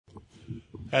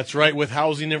That's right. With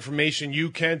housing information you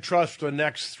can trust for the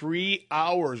next 3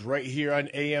 hours right here on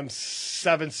AM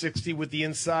 760 with the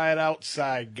Inside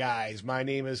Outside Guys. My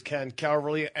name is Ken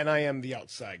Calverley, and I am the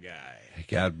Outside Guy.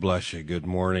 God bless you. Good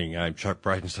morning. I'm Chuck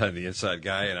Breitenstein, the Inside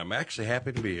Guy, and I'm actually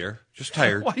happy to be here. Just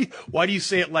tired. Why do you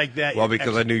say it like that? Well,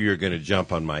 because I knew you were going to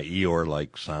jump on my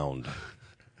Eeyore-like sound.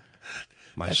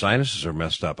 My sinuses are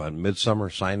messed up on midsummer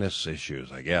sinus issues,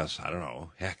 I guess. I don't know.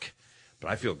 Heck.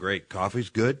 But I feel great. Coffee's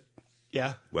good.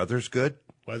 Yeah. Weather's good.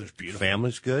 Weather's beautiful.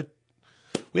 Family's good.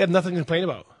 We have nothing to complain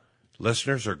about.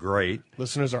 Listeners are great.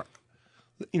 Listeners are,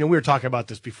 we were talking about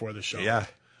this before the show. Yeah.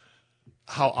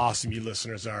 How awesome you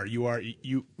listeners are.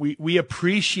 We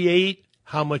appreciate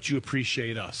how much you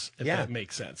appreciate us, if that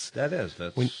makes sense. That is.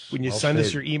 That's when you send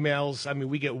us your emails, I mean,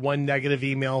 we get one negative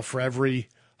email for every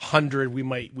 100 we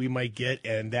might get,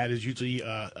 and that is usually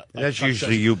that's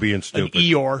usually you being stupid. An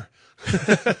Eeyore.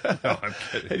 No, I'm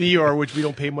kidding. An Eeyore, which we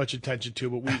don't pay much attention to,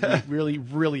 but we really,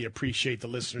 really appreciate the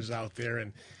listeners out there.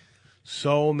 And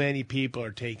so many people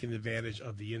are taking advantage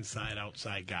of the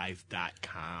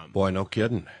InsideOutsideGuys.com. Boy, no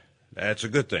kidding. That's a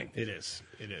good thing. It is.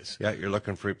 It is. Yeah, you're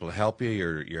looking for people to help you.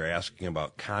 You're asking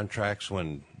about contracts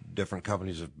when different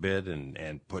companies have bid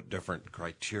and put different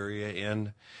criteria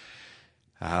in.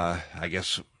 I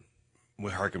guess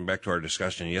we harken back to our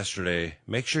discussion yesterday.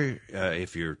 Make sure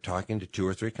if you're talking to 2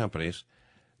 or 3 companies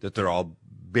that they're all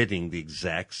bidding the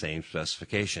exact same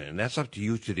specification, and that's up to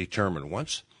you to determine.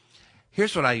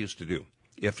 Here's what I used to do.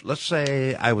 If, let's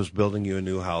say, I was building you a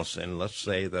new house, and let's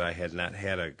say that I had not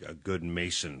had a good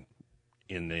mason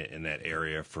in that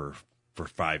area for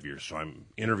 5 years, so I'm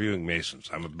interviewing masons.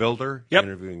 I'm a builder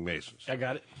interviewing masons. I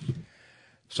got it.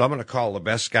 So I'm going to call the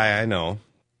best guy I know,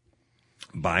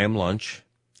 buy him lunch,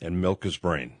 and milk his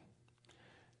brain.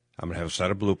 I'm going to have a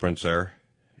set of blueprints there,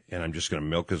 and I'm just going to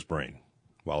milk his brain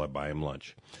while I buy him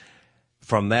lunch.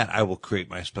 From that, I will create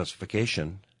my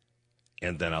specification,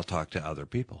 and then I'll talk to other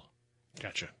people.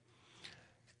 Gotcha.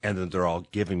 And then they're all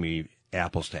giving me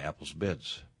apples-to-apples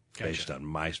bids based on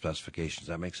my specifications. Does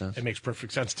that make sense? It makes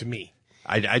perfect sense to me.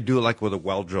 I do it like with a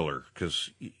well driller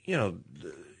because,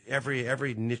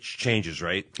 every niche changes,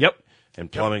 right? Yep. And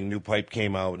plumbing, new pipe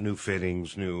came out, new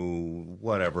fittings, new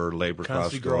whatever, labor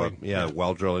costs go up. Yeah,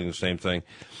 well drilling, the same thing.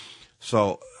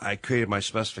 So I created my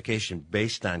specification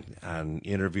based on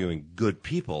interviewing good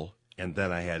people, and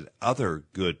then I had other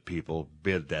good people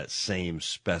bid that same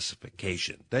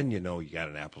specification. Then you got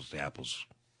an apples-to-apples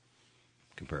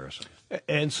comparison.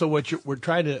 And so what you're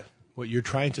trying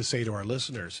to say to our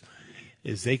listeners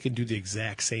is they can do the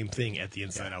exact same thing at the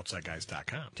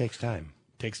InsideOutsideGuys.com. Takes time.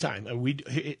 Takes time.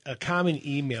 And a common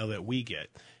email that we get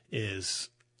is,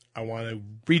 I want to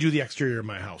redo the exterior of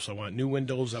my house. I want new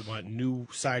windows. I want new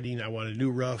siding. I want a new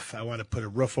roof. I want to put a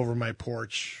roof over my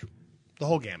porch. The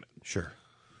whole gamut. Sure.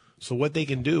 So what they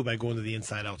can do by going to the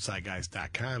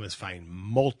InsideOutsideGuys.com is find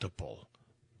multiple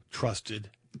trusted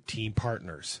team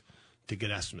partners to get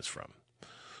estimates from.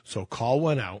 So call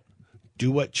one out.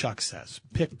 Do what Chuck says.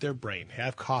 Pick their brain.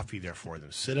 Have coffee there for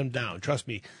them. Sit them down. Trust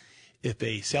me, if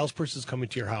a salesperson is coming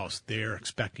to your house, they're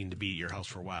expecting to be at your house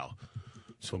for a while.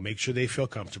 So make sure they feel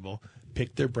comfortable.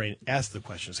 Pick their brain. Ask the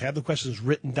questions. Have the questions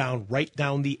written down. Write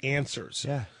down the answers.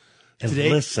 Yeah. And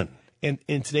listen. And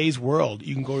in today's world,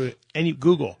 you can go to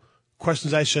Google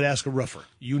questions I should ask a roofer.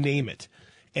 You name it.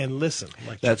 And listen.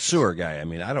 Like that sewer guy. I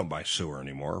mean, I don't buy sewer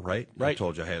anymore, right? Right. I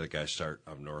told you I had a guy start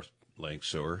up North laying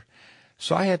sewer.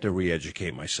 So I had to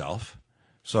re-educate myself.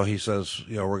 So he says,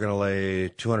 we're going to lay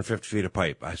 250 feet of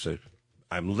pipe. I said,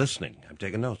 I'm listening. I'm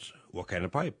taking notes. What kind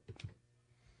of pipe?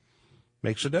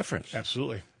 Makes a difference.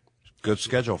 Absolutely. Good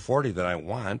Schedule 40 that I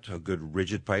want, a good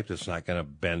rigid pipe that's not going to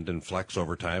bend and flex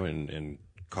over time and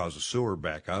cause a sewer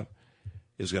backup,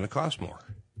 is going to cost more.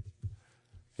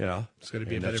 It's going to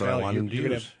be a better value. You're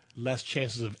going to have less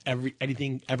chances of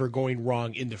anything ever going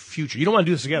wrong in the future. You don't want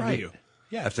to do this again, do you?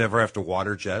 Yeah, if they ever have to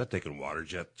water jet it, they can water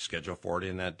jet Schedule 40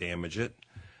 and not damage it.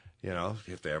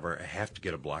 If they ever have to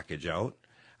get a blockage out.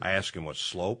 I ask him what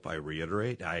slope, I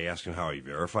reiterate. I ask him how he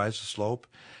verifies the slope.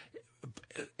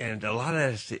 And a lot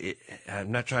of that,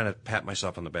 I'm not trying to pat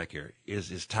myself on the back here,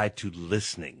 is tied to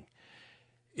listening.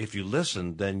 If you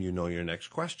listen, then you know your next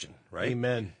question, right?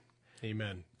 Amen.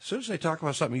 As soon as they talk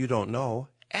about something you don't know,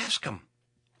 ask them.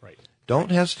 Right.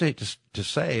 Don't hesitate to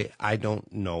say, I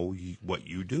don't know what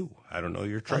you do. I don't know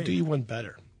your trade. I'll do you one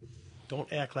better.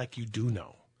 Don't act like you do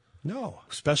know. No.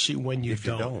 Especially when you if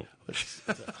don't. You don't.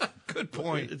 Good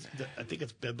point. I think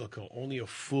it's biblical. Only a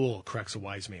fool corrects a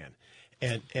wise man.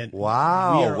 And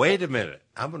wow. Wait a minute.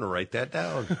 I'm going to write that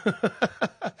down.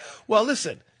 Well,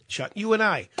 listen, Chuck, you and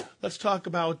I, let's talk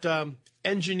about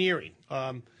engineering.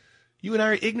 You and I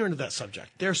are ignorant of that subject.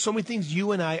 There are so many things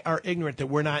you and I are ignorant that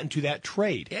we're not into that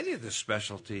trade. Any of the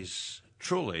specialties,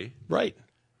 truly. Right.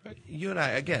 You and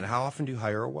I, again, how often do you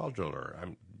hire a well driller?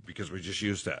 Because we just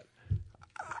used that.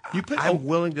 I'm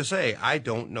willing to say I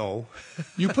don't know.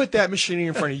 You put that machinery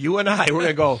in front of you and I, we're going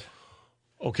to go,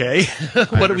 okay,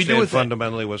 what do we do with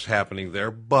fundamentally what's happening there,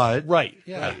 but right,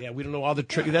 yeah, we don't know all the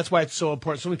tricks. That's why it's so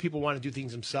important. So many people want to do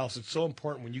things themselves. It's so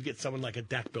important when you get someone like a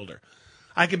deck builder.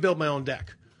 I can build my own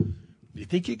deck. You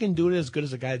think you can do it as good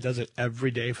as a guy that does it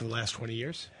every day for the last 20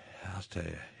 years? I'll tell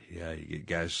you, yeah, you get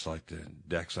guys like the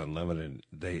Decks Unlimited.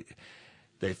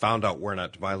 They found out where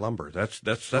not to buy lumber.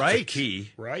 That's right. The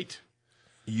key. Right.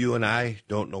 You and I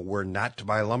don't know where not to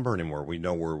buy lumber anymore. We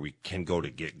know where we can go to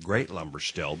get great lumber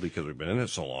still because we've been in it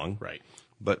so long. Right.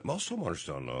 But most homeowners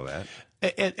don't know that.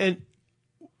 And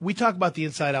we talk about the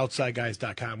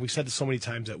InsideOutsideGuys.com. We've said this so many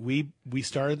times that we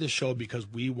started this show because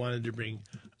we wanted to bring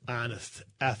honest,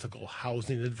 ethical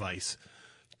housing advice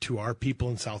to our people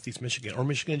in Southeast Michigan or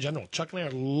Michigan in general. Chuck and I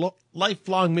are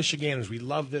lifelong Michiganders. We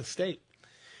love this state.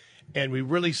 And we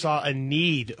really saw a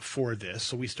need for this,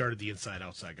 so we started the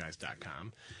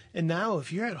InsideOutsideGuys.com. And now,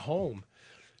 if you're at home,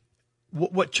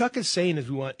 what Chuck is saying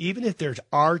is we want, even if there's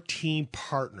our team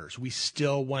partners, we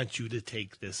still want you to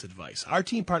take this advice. Our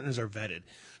team partners are vetted.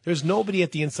 There's nobody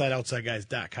at the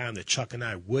InsideOutsideGuys.com that Chuck and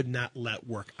I would not let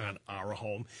work on our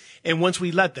home. And once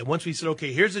we let them, once we said,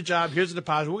 okay, here's the job, here's the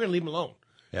deposit, we're going to leave them alone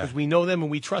because we know them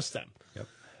and we trust them. Yep.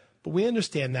 But we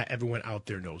understand not everyone out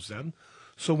there knows them.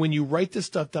 So when you write this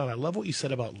stuff down, I love what you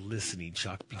said about listening,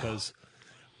 Chuck, because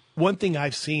one thing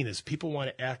I've seen is people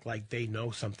want to act like they know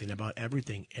something about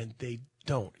everything, and they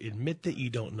don't. Admit that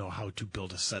you don't know how to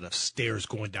build a set of stairs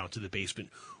going down to the basement,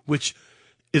 which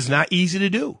is not easy to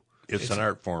do. It's an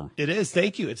art form. It is.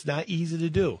 Thank you. It's not easy to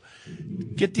do.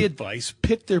 Get the advice,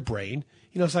 pick their brain.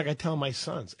 You know, it's like I tell my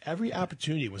sons, every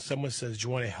opportunity when someone says, do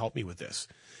you want to help me with this?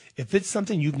 If it's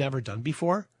something you've never done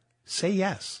before, say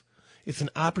yes. It's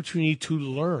an opportunity to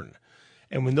learn.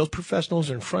 And when those professionals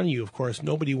are in front of you, of course,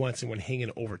 nobody wants anyone hanging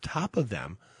over top of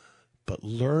them, but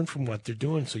learn from what they're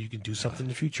doing so you can do something in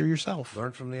the future yourself.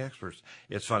 Learn from the experts.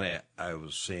 It's funny. I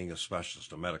was seeing a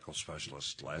medical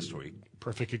specialist last week.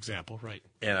 Perfect example, right.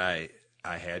 And I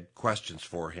had questions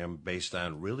for him based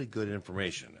on really good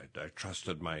information. I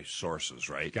trusted my sources,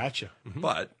 right? Gotcha. Mm-hmm.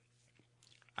 But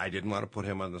I didn't want to put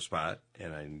him on the spot,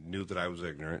 and I knew that I was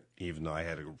ignorant, even though I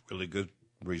had a really good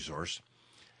resource.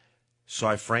 So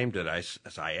I framed it. I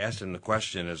asked him the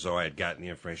question as though I had gotten the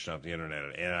information off the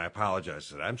internet, and I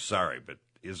apologized. I said, I'm sorry, but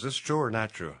is this true or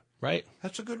not true? Right.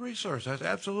 That's a good resource. That's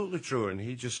absolutely true. And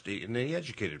he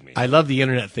educated me. I love the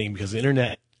internet thing because the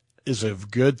internet is a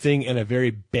good thing and a very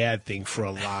bad thing for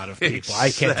a lot of people. Exactly.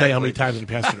 I can't tell you how many times in the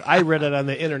past I read it on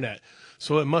the internet.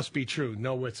 So it must be true.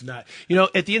 No, it's not. You know,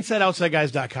 at the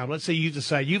InsideOutsideGuys.com, let's say you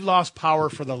decide you've lost power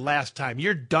for the last time.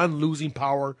 You're done losing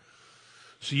power.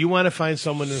 So you want to find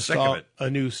someone to install a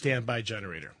new standby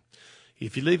generator.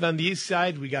 If you live on the east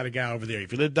side, we got a guy over there.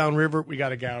 If you live downriver, we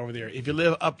got a guy over there. If you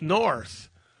live up north,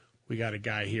 we got a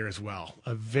guy here as well.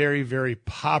 A very, very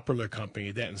popular company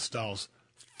that installs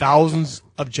thousands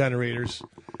of generators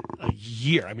a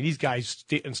year. I mean, these guys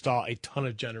install a ton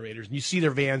of generators. And you see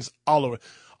their vans all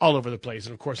over the place.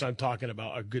 And, of course, I'm talking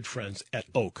about our good friends at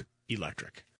Oak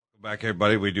Electric. Back,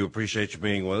 everybody. We do appreciate you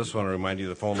being with us. I want to remind you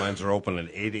the phone lines are open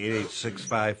at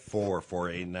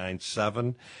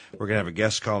 888-654-4897. We're going to have a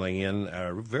guest calling in,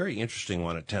 a very interesting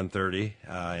one at 10:30.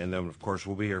 And then, of course,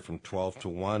 we'll be here from 12 to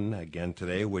 1 again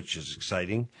today, which is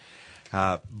exciting.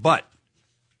 But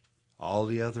all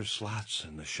the other slots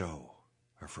in the show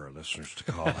are for our listeners to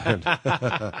call in.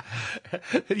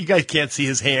 You guys can't see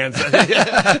his hands.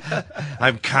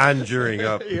 I'm conjuring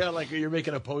up. Yeah, like you're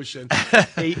making a potion.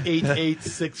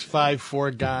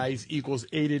 888-654-GUYS equals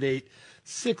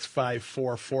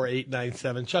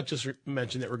 888-654-4897. Chuck just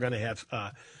mentioned that we're going to have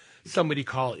somebody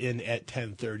call in at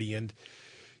 10:30. And,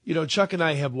 you know, Chuck and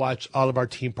I have watched all of our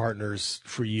team partners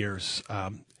for years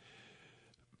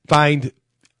find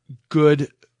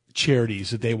good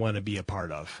charities that they want to be a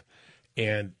part of.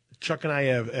 And Chuck and I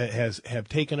have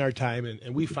taken our time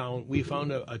and we found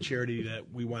a charity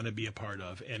that we want to be a part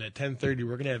of. And at 10:30,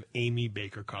 we're going to have Amy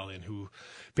Baker call in, who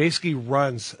basically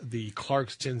runs the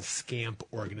Clarkston Scamp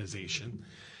organization.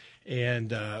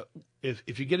 And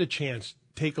if you get a chance,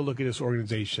 take a look at this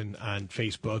organization on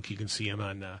Facebook. You can see them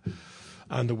on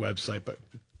the website. But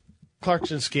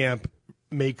Clarkston Scamp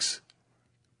makes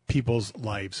people's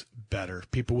lives better,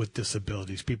 people with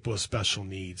disabilities, people with special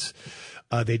needs.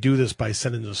 They do this by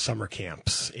sending them to summer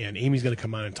camps. And Amy's going to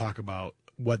come on and talk about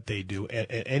what they do.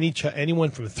 And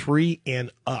anyone from 3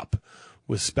 and up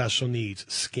with special needs,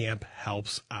 Scamp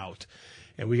helps out.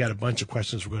 And we got a bunch of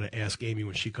questions we're going to ask Amy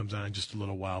when she comes on in just a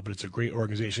little while. But it's a great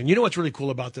organization. You know what's really cool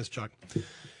about this, Chuck,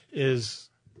 is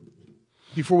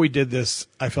before we did this,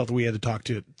 I felt that we had to talk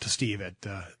to Steve at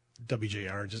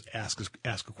WJR and just ask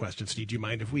a question. Steve, do you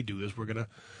mind if we do this?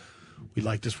 We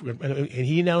like this. And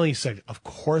he not only said, of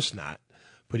course not,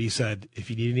 but he said,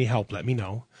 if you need any help, let me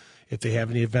know. If they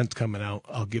have any events coming out,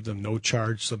 I'll give them no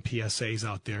charge, some PSAs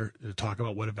out there to talk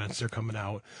about what events they're coming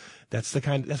out. That's the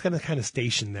kind of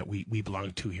station that we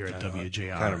belong to here at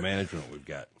WJR. Kind of management we've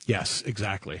got. Yes,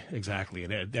 exactly.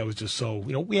 And that was just so,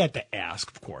 we had to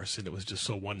ask, of course, and it was just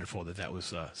so wonderful that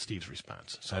was Steve's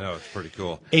response. So I know, it's pretty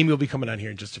cool. Amy will be coming on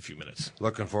here in just a few minutes.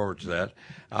 Looking forward to that.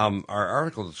 Our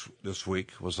article this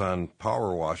week was on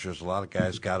power washers. A lot of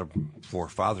guys got them for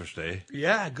Father's Day.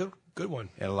 Yeah, good one.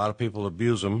 And a lot of people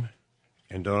abuse them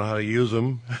and don't know how to use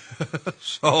them.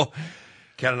 So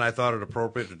Ken and I thought it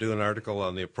appropriate to do an article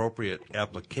on the appropriate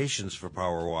applications for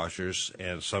power washers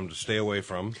and some to stay away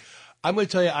from. I'm going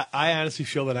to tell you, I honestly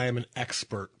feel that I am an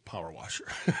expert power washer.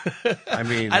 I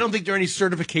mean, I don't think there are any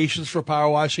certifications for power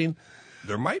washing.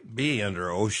 There might be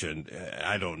under Ocean.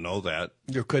 I don't know that.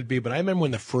 There could be, but I remember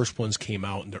when the first ones came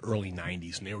out in the early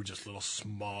 90s, and they were just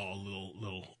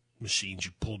little machines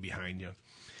you pulled behind you.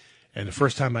 And the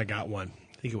first time I got one,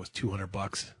 I think it was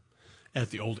 $200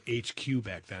 at the old HQ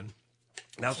back then.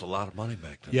 That was a lot of money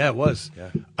back then. Yeah, it was.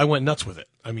 Yeah. I went nuts with it.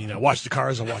 I mean, I washed the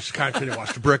cars, I washed the concrete, I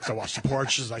washed the bricks, I washed the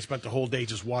porches. I spent the whole day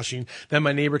just washing. Then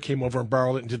my neighbor came over and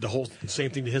borrowed it and did the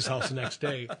same thing to his house the next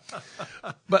day.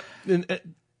 But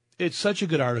it's such a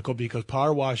good article because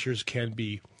power washers can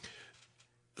be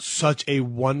such a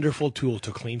wonderful tool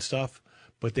to clean stuff,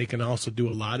 but they can also do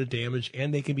a lot of damage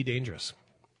and they can be dangerous.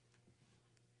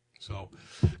 So,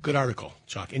 good article,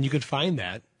 Chuck. And you can find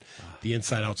that,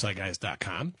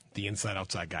 theinsideoutsideguys.com, the Inside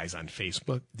Outside Guys on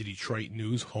Facebook, the Detroit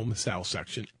News Home Sales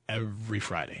section every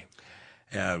Friday.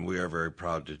 And we are very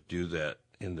proud to do that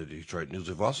in the Detroit News.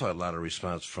 We've also had a lot of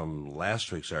response from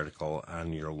last week's article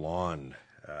on your lawn.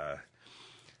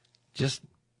 Just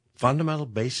fundamental,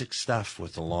 basic stuff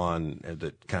with the lawn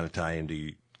that kind of tie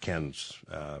into Ken's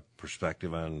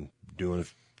perspective on doing a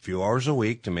few hours a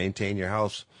week to maintain your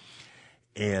house.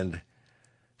 And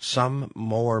some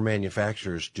mower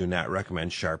manufacturers do not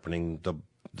recommend sharpening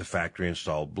the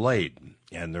factory-installed blade,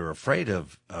 and they're afraid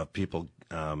of people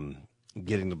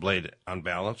getting the blade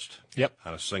unbalanced. Yep.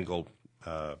 On a single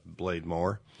blade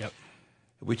mower. Yep.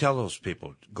 We tell those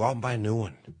people, go out and buy a new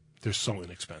one. They're so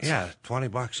inexpensive. Yeah,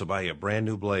 $20 to buy you a brand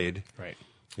new blade. Right.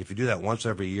 If you do that once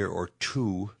every year or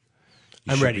two, you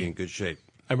I'm should ready. be in good shape.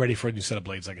 I'm ready for a new set of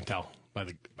blades, I can tell by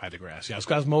the grass. Yeah,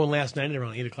 I was mowing last night at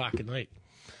around 8 o'clock at night.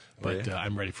 But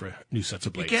I'm ready for new sets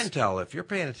of blades. You can tell if you're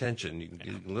paying attention. You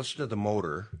can listen to the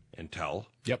motor and tell.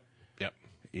 Yep.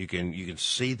 You can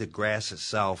see the grass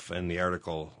itself, and the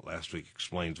article last week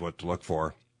explains what to look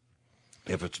for.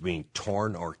 If it's being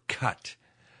torn or cut,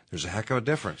 there's a heck of a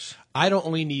difference. I don't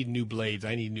only need new blades.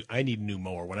 I need a new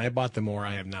mower. When I bought the mower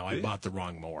I have now, I bought the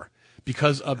wrong mower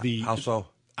because of the. How so?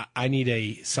 I need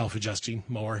a self-adjusting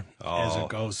mower as it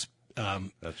goes.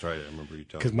 That's right. I remember you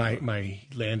telling me. Because my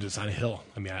land is on a hill.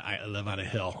 I mean, I live on a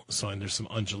hill, so and there's some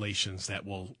undulations that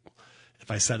will, if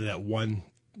I set it at one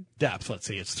depth, let's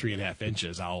say it's 3.5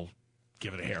 inches, I'll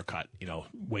give it a haircut,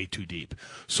 way too deep.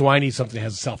 So I need something that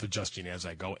has self-adjusting as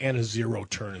I go and a zero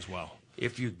turn as well.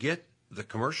 If you get the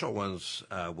commercial ones,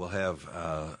 will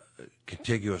have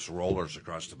contiguous rollers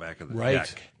across the back of the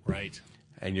deck. Right.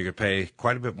 And you're going to pay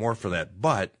quite a bit more for that,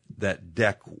 but that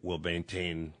deck will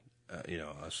maintain,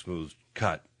 a smooth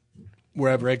cut.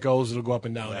 Wherever it goes, it'll go up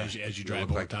and down as you drive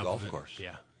over like top a golf of it. course.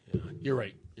 Yeah. You're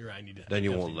right. I need to. Then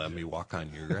you won't let me walk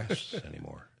on your grass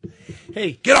anymore.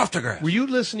 Hey, get off the grass. Were you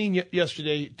listening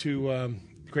yesterday to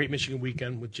Great Michigan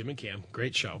Weekend with Jim and Cam?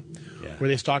 Great show. Yeah. Where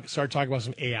they started talking about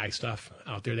some AI stuff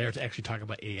out there. They're actually talking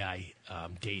about AI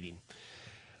dating.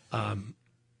 I'm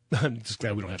just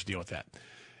glad we don't have to deal with that.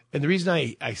 And the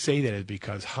reason I say that is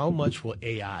because how much will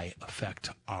AI affect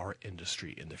our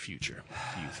industry in the future,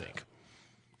 do you think?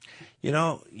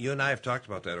 You and I have talked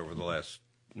about that over the last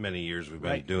many years. We've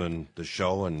been doing the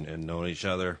show and knowing each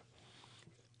other.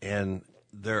 And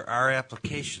there are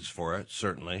applications for it,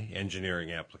 certainly,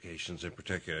 engineering applications in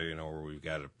particular, where we've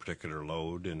got a particular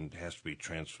load and it has to be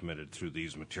transmitted through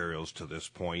these materials to this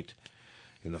point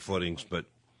in the footings. But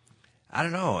I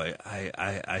don't know.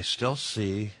 I still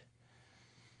see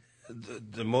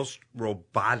the most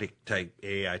robotic type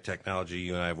AI technology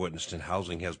you and I have witnessed in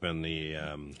housing has been the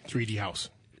 3D house.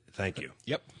 Thank you.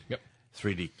 Yep.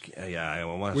 3D, I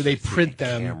want to where they print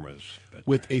them cameras,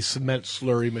 with a cement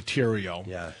slurry material.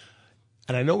 Yeah.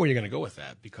 And I know where you're going to go with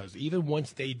that because even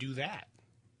once they do that,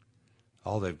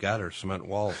 All they've got are cement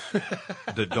walls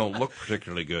that don't look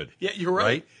particularly good. Yeah, you're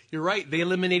right. You're right. They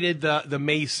eliminated the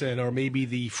mason or maybe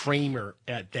the framer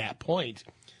at that point.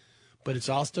 But it's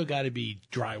all still got to be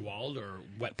drywalled or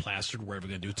wet plastered, whatever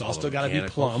they're going to do. It's all still got to be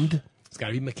plumbed. It's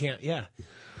got to be yeah.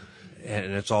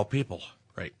 And it's all people.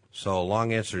 Right. So,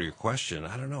 long answer to your question,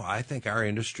 I don't know. I think our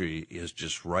industry is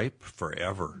just ripe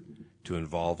forever to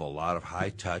involve a lot of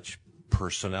high-touch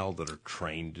personnel that are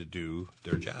trained to do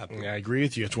their job. I agree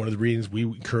with you. It's one of the reasons we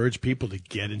encourage people to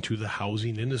get into the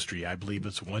housing industry. I believe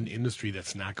it's one industry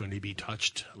that's not going to be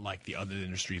touched like the other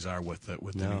industries are with the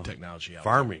new technology out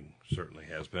Farming certainly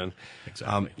has been.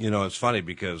 Exactly. It's funny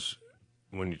because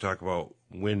when you talk about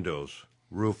windows,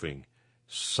 roofing,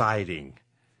 siding,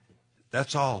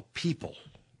 that's all people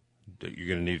that you're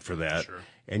going to need for that. Sure.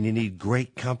 And you need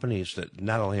great companies that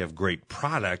not only have great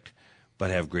product, but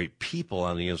have great people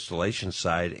on the installation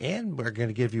side, and we're going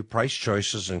to give you price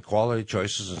choices and quality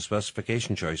choices and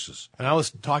specification choices. And I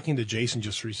was talking to Jason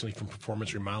just recently from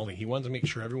Performance Remodeling. He wanted to make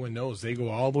sure everyone knows they go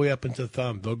all the way up into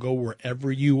Thumb. They'll go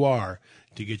wherever you are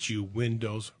to get you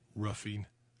windows, roofing,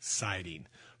 siding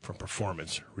from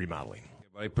Performance Remodeling.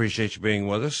 I appreciate you being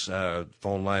with us.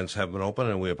 Phone lines have been open,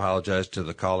 and we apologize to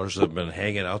the callers that have been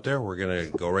hanging out there. We're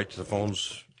going to go right to the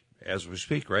phones as we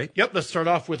speak, right? Yep, let's start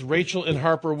off with Rachel in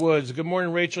Harper Woods. Good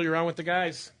morning, Rachel. You're on with the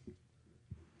guys.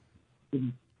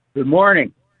 Good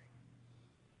morning.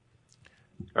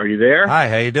 Are you there? Hi,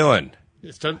 how you doing?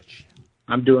 It's done.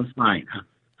 I'm doing fine.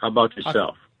 How about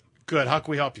yourself? Good. How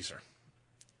can we help you, sir?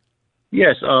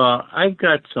 Yes, I've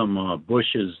got some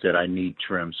bushes that I need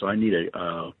trimmed, so I need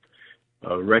a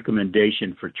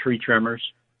recommendation for tree trimmers.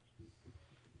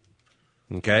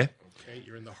 Okay. Okay,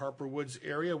 you're in the Harper Woods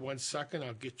area. 1 second.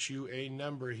 I'll get you a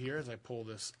number here as I pull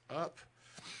this up.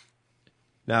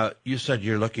 Now, you said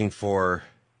you're looking for,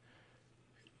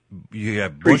 you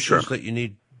have Tree bushes trim. that you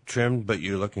need trimmed, but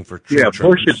you're looking for tree Yeah,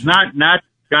 trimmers. bushes, not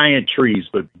giant trees,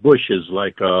 but bushes.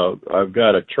 Like I've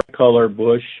got a tricolor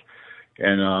bush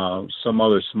and some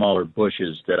other smaller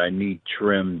bushes that I need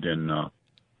trimmed. And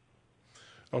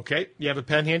Okay, you have a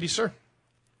pen handy, sir?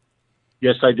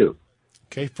 yes, I do.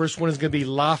 Okay, first one is going to be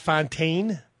La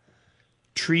Fontaine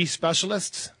Tree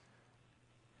Specialists.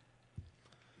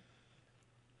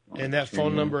 And that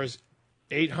phone number is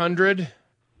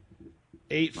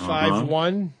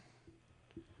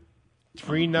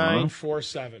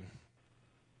 800-851-3947.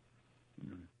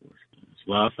 It's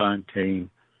LaFontaine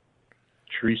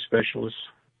Tree Specialist.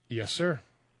 Yes, sir.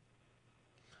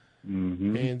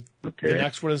 Mm-hmm. And Okay. the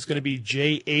next one is going to be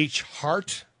J.H.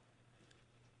 Hart.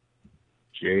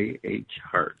 J.H.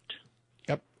 Hart.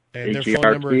 Yep. And their H-E-R-T?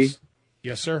 phone number is,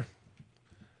 yes, sir.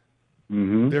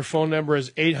 Mm-hmm. Their phone number is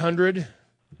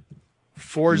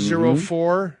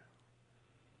 800-404-9390.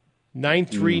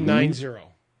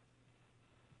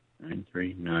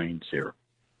 9390.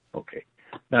 Okay.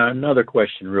 Now, another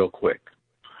question real quick.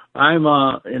 I'm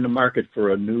in the market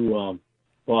for a new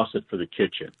faucet for the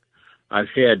kitchen. I've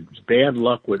had bad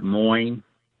luck with Moyne,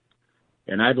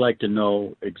 and I'd like to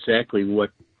know exactly what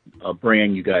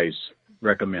brand you guys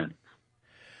recommend.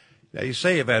 Now, you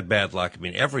say you've had bad luck. I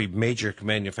mean, every major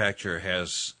manufacturer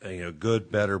has,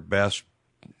 good, better, best,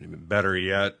 better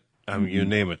yet. I mean, you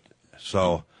name it.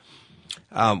 So,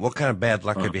 what kind of bad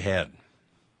luck have you had?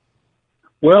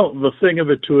 Well, the thing of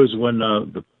it, too, is when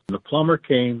the plumber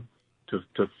came to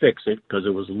fix it, because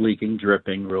it was leaking,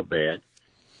 dripping real bad,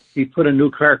 he put a new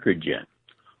cartridge in.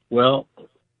 Well,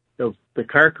 the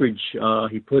cartridge,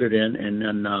 he put it in, and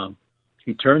then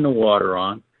he turned the water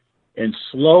on, and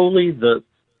slowly the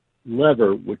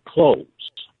lever would close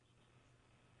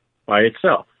by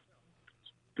itself.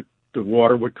 The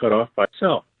water would cut off by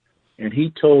itself. And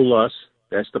he told us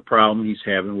that's the problem he's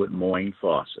having with Moyne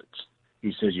faucets.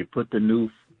 He says you put the new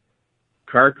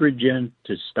cartridge in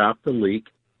to stop the leak,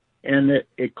 and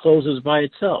it closes by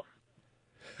itself.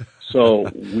 So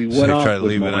we went So off try to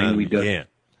with leave it Moyne. on. We You did. can't.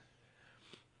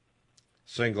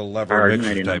 Single lever Pardon, I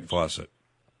mixer didn't type understand. faucet.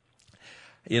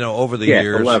 Over the Yeah,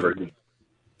 years, the lever.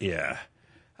 yeah,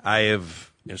 I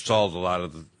have installed a lot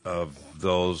of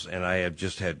those, and I have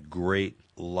just had great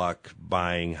luck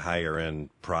buying higher end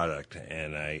product.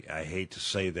 And I hate to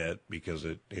say that because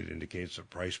it indicates the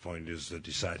price point is the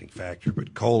deciding factor.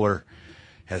 But Kohler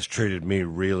has treated me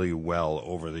really well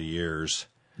over the years.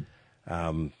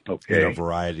 In Okay. a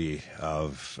variety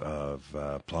of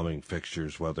plumbing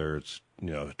fixtures, whether it's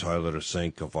a toilet, a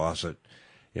sink, a faucet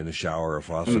in the shower, a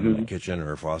faucet in the kitchen,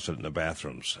 or a faucet in the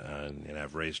bathrooms. And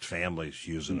I've raised families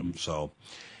using them. So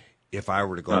if I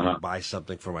were to go out and buy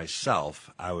something for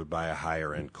myself, I would buy a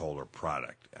higher end Kohler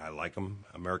product. I like them.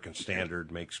 American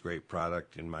Standard makes great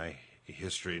product in my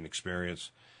history and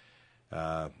experience.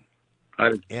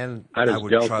 and how does I would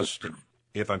Delta- trust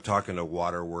if I'm talking to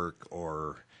Waterwork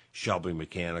or Shelby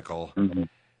Mechanical,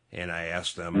 and I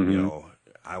ask them, you know,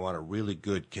 I want a really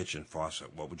good kitchen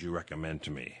faucet. What would you recommend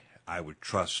to me? I would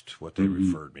trust what they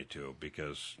referred me to,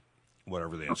 because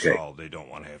whatever they install, they don't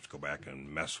want to have to go back and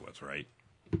mess with, right?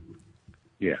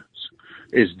 Yes.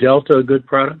 Is Delta a good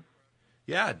product?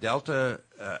 Yeah, Delta,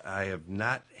 I have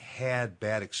not had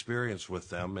bad experience with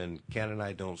them, and Ken and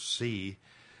I don't see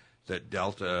that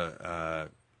Delta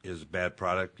is a bad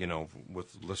product, you know,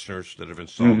 with listeners that have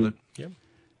installed it. Yeah.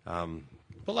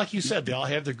 But like you said, they all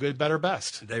have their good, better,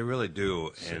 best. They really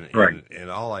do, and, Right.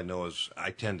 and all I know is I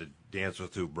tend to dance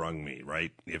with who brung me,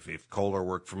 right? If Kohler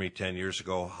worked for me 10 years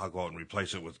ago, I'll go out and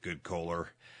replace it with good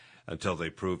Kohler until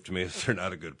they prove to me that they're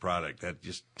not a good product. That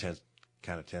just tends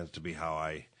to be how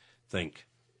I think.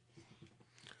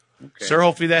 Okay. Sir,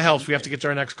 hopefully that helps. We have to get to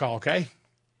our next call, okay?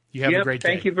 You have a great day.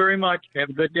 Thank you very much. Have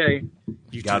a good day.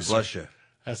 You God too, bless sir. you.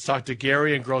 Let's talk to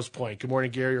Gary in Grosse Pointe. Good morning,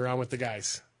 Gary. You're on with the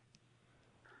guys.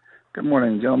 Good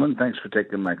morning, gentlemen. Thanks for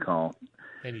taking my call.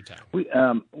 Anytime.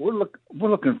 We're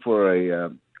looking for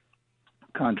a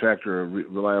contractor, a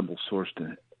reliable source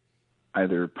to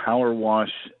either power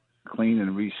wash, clean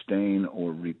and restain,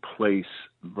 or replace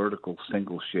vertical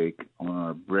single shake on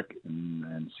our brick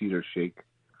and cedar shake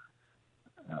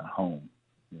home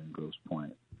in Grosse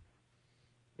Pointe.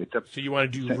 It's up. So you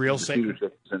want to do real cedar shake?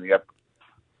 shake is in the upper.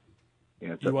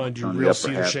 Yeah, it's You up want to do on the real upper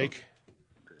cedar half of- shake?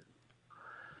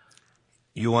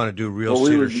 You want to do real Well, we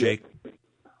cedar would be- shake?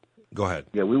 Go ahead.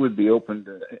 Yeah, we would be open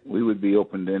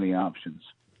to any options.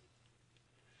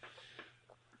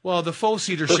 Well, the faux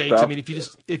cedar First shakes. I off- mean,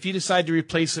 if you decide to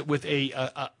replace it with a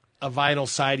vinyl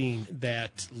siding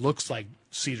that looks like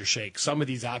cedar shake, some of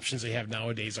these options they have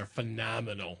nowadays are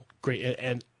phenomenal. Great,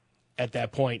 and at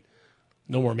that point,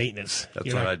 no more maintenance. That's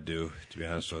You're what not- I'd do, to be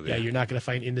honest with you. Yeah, you're not going to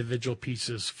find individual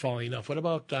pieces falling off. What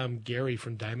about Gary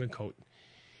from Diamond Coat?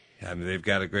 I mean, they've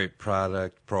got a great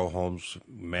product. Pro Homes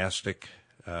Mastic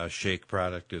shake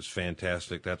product is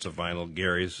fantastic. That's a vinyl.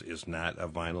 Gary's is not a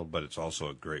vinyl, but it's also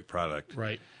a great product.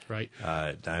 Right.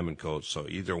 Diamond Coat. So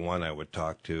either one I would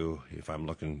talk to if I'm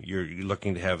looking. You're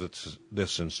looking to have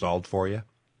this installed for you?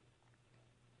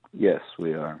 Yes,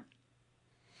 we are.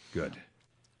 Good.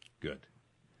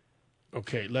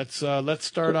 Okay, let's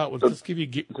start out with. Let's give you.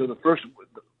 So the first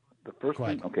Go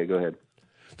one. ahead. Okay, go ahead.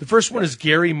 The first one is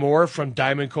Gary Moore from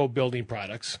Diamond Co. Building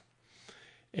Products.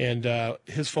 And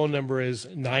his phone number is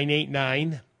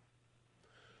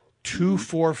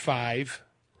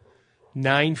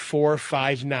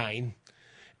 989-245-9459.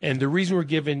 And the reason we're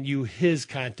giving you his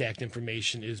contact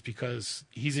information is because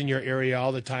he's in your area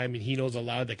all the time, and he knows a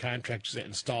lot of the contractors that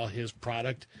install his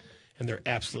product, and they're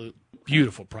absolute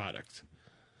beautiful products.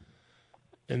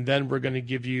 And then we're going to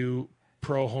give you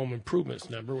Pro Home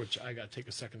Improvements number, which I got to take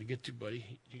a second to get to,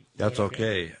 buddy. That's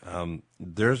okay.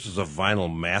 Theirs is a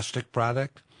vinyl mastic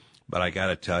product, but I got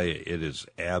to tell you, it is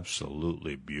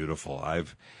absolutely beautiful.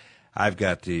 I've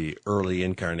got the early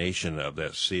incarnation of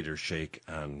that cedar shake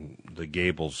on the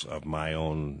gables of my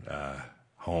own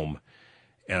home,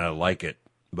 and I like it.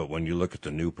 But when you look at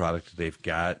the new product that they've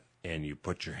got, and you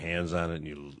put your hands on it and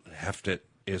you heft it,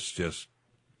 it's just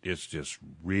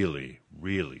really,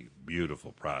 really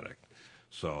beautiful product.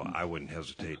 So I wouldn't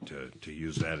hesitate to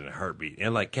use that in a heartbeat.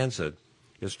 And like Ken said,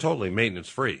 it's totally maintenance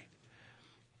free.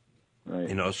 Right.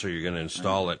 You know, so you're going to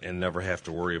install it and never have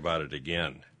to worry about it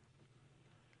again.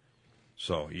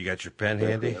 So you got your pen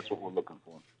handy? That's what we're looking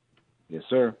for. Yes,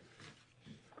 sir.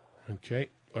 Okay.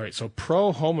 All right. So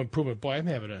Pro Home Improvement. Boy, I'm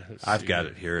having a. I've got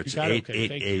it here. It's You got it? Okay,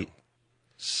 thank you.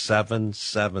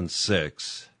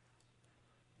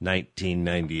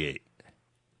 888-776-1998.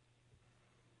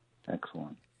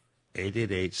 Excellent.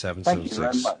 888-776. Thank you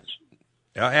very much.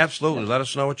 Yeah, absolutely. Let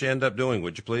us know what you end up doing,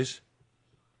 would you please?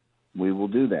 We will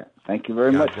do that. Thank you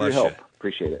very God much for your bless help. you.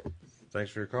 Appreciate it.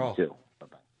 Thanks for your call. You too.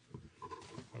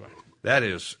 Bye-bye. That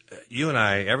is, you and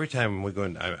I, every time we go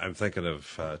in, I'm thinking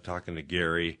of talking to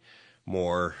Gary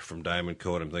Moore from Diamond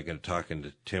Coat. I'm thinking of talking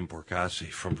to Tim Porcassi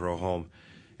from Pro Home.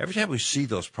 Every time we see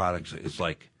those products, it's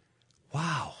like,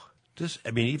 wow.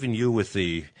 Even you with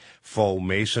the faux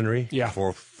masonry,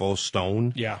 faux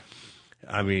stone. Yeah.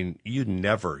 I mean, you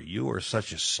were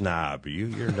such a snob.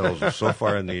 Your nose was so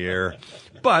far in the air.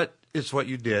 But it's what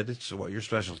you did. It's what your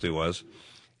specialty was.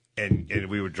 And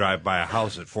we would drive by a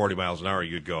house at 40 miles an hour.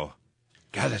 You'd go,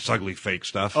 God, that's ugly fake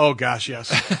stuff. Oh gosh,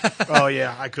 yes. Oh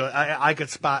yeah, I could. I could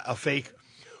spot a fake.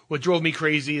 What drove me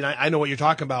crazy, and I know what you're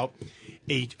talking about,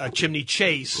 a chimney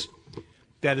chase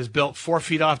that is built 4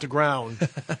 feet off the ground,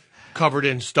 covered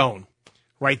in stone.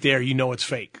 Right there, you know it's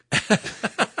fake.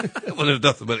 Well, there's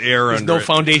nothing but air There's under no it.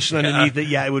 foundation underneath it.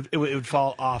 Yeah, it would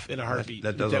fall off in a heartbeat.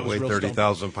 That doesn't weigh was real stone.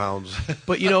 30,000 pounds.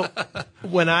 But,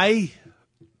 when I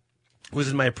was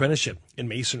in my apprenticeship in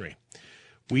masonry,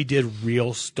 we did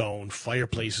real stone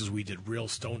fireplaces. We did real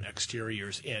stone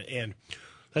exteriors. And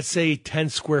let's say 10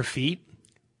 square feet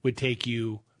would take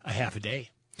you a half a day,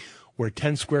 where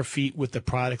 10 square feet with the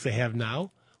products they have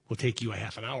now will take you a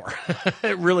half an hour.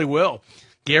 It really will.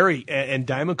 Gary and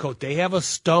Diamond Coat, they have a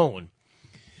stone.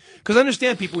 Because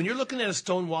understand, people, when you're looking at a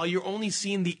stone wall, you're only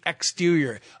seeing the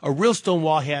exterior. A real stone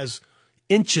wall has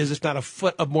inches, if not a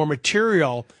foot, of more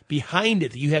material behind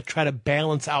it that you have to try to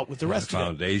balance out with the rest of it.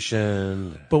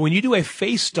 Foundation. But when you do a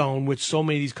face stone, which so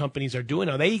many of these companies are doing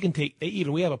now,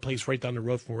 we have a place right down the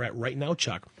road from where we're at right now,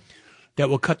 Chuck, that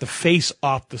will cut the face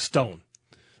off the stone.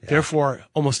 Yeah. Therefore,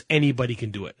 almost anybody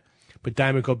can do it. But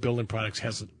Diamond Coat Building Products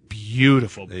has a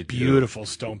beautiful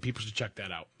stone. People should check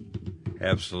that out.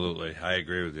 Absolutely. I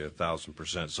agree with you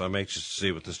 1,000%. So I'm anxious to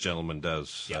see what this gentleman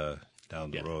does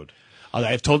down the road.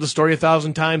 I've told the story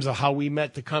 1,000 times of how we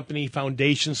met the company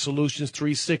Foundation Solutions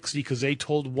 360 because they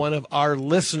told one of our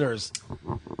listeners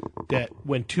that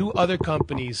when two other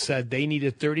companies said they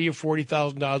needed $30,000 or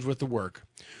 $40,000 worth of work,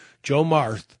 Joe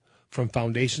Marth from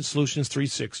Foundation Solutions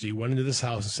 360 went into this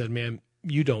house and said, "Man,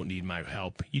 you don't need my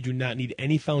help. You do not need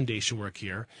any foundation work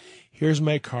here. Here's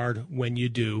my card. When you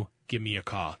do, give me a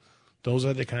call." Those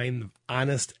are the kind of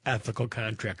honest, ethical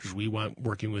contractors we want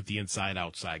working with the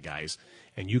inside-outside guys.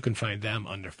 And you can find them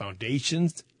under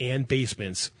Foundations and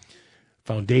Basements,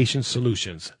 Foundation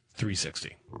Solutions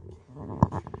 360.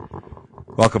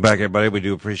 Welcome back, everybody. We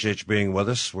do appreciate you being with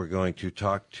us. We're going to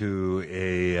talk to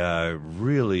a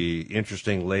really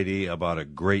interesting lady about a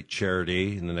great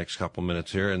charity in the next couple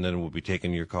minutes here, and then we'll be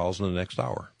taking your calls in the next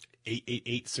hour.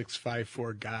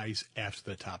 888-654 guys after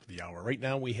the top of the hour. Right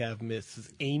now we have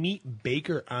Mrs. Amy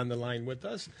Baker on the line with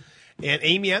us. And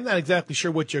Amy, I'm not exactly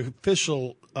sure what your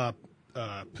official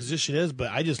position is,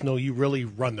 but I just know you really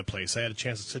run the place. I had a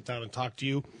chance to sit down and talk to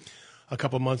you a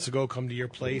couple months ago, come to your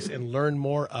place and learn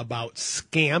more about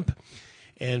SCAMP.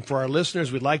 And for our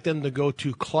listeners, we'd like them to go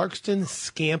to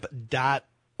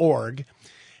clarkstonscamp.org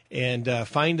and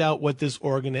find out what this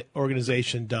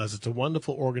organization does. It's a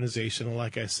wonderful organization. And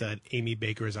like I said, Amy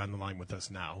Baker is on the line with us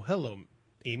now. Hello,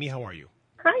 Amy. How are you?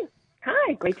 Hi.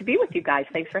 Great to be with you guys.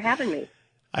 Thanks for having me.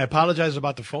 I apologize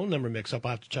about the phone number mix-up.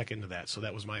 I'll have to check into that. So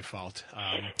that was my fault.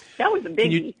 That was a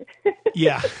biggie.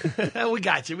 Yeah. We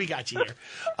got you here.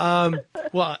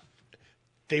 Well,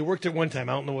 they worked at one time.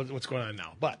 I don't know what's going on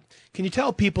now. But can you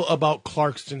tell people about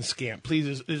Clarkston Scamp?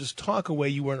 Please just talk away.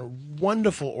 You are a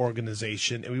wonderful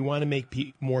organization, and we want to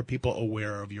make more people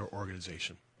aware of your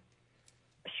organization.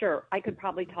 Sure. I could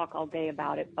probably talk all day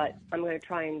about it, but I'm going to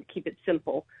try and keep it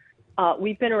simple.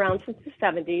 We've been around since the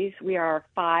 70s. We are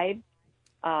a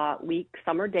 5-week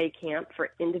summer day camp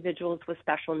for individuals with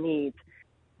special needs.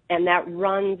 And that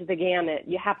runs the gamut.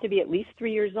 You have to be at least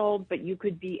 3 years old, but you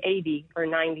could be 80 or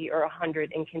 90 or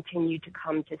 100 and continue to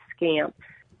come to SCAMP,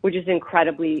 which is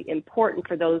incredibly important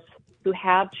for those who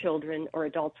have children or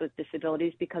adults with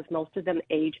disabilities because most of them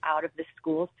age out of the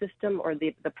school system or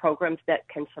the programs that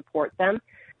can support them.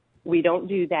 We don't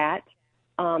do that.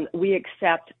 We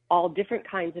accept all different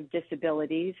kinds of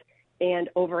disabilities, and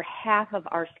over half of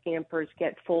our scampers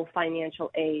get full financial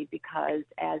aid because,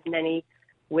 as many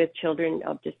with children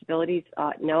of disabilities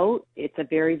know, it's a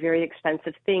very, very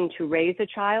expensive thing to raise a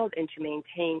child and to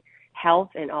maintain health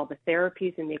and all the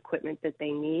therapies and the equipment that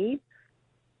they need.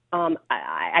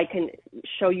 I can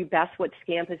show you best what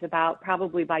SCAMP is about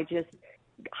probably by just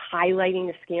highlighting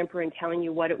the scamper and telling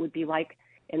you what it would be like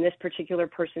in this particular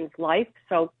person's life.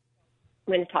 So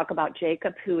I'm going to talk about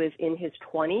Jacob, who is in his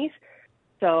 20s.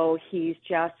 So he's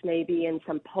just maybe in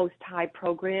some post-high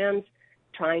programs,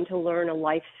 trying to learn a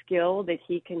life skill that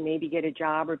he can maybe get a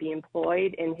job or be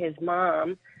employed. And his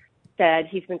mom said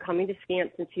he's been coming to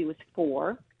SCAMP since he was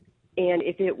 4. And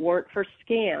if it weren't for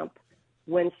SCAMP,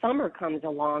 when summer comes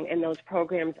along and those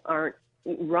programs aren't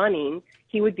running,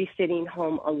 he would be sitting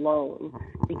home alone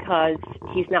because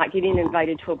he's not getting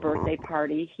invited to a birthday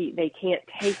party. They can't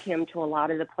take him to a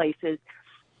lot of the places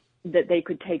that they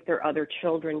could take their other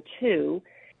children to.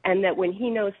 And that when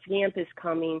he knows SCAMP is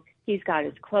coming, he's got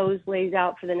his clothes laid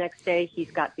out for the next day.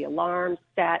 He's got the alarm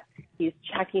set. He's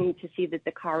checking to see that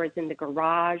the car is in the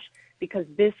garage because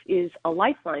this is a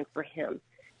lifeline for him.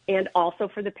 And also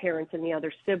for the parents and the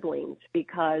other siblings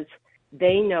because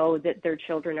they know that their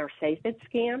children are safe at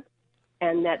SCAMP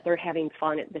and that they're having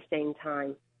fun at the same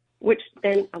time. Which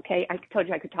then, okay, I told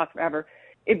you I could talk forever.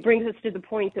 It brings us to the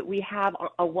point that we have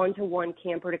a 1-to-1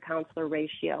 camper to counselor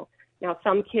ratio. Now,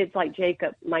 some kids like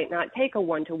Jacob might not take a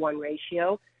 1-to-1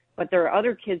 ratio, But there are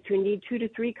other kids who need 2 to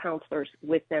 3 counselors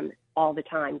with them all the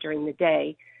time during the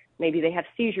day. Maybe they have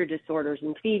seizure disorders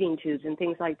and feeding tubes and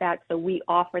things like that. So we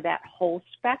offer that whole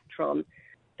spectrum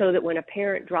so that when a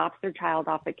parent drops their child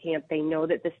off at camp, they know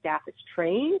that the staff is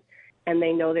trained and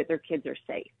they know that their kids are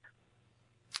safe.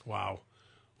 Wow.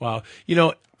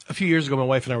 A few years ago, my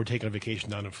wife and I were taking a vacation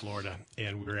down in Florida,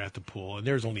 and we were at the pool, and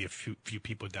there's only a few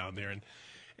people down there. And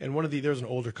there was an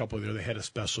older couple there that had a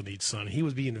special needs son. He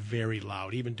was being very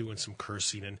loud, even doing some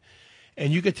cursing.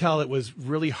 And you could tell it was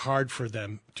really hard for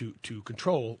them to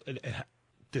control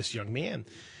this young man.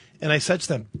 And I said to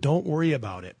them, don't worry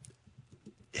about it.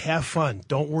 Have fun.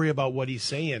 Don't worry about what he's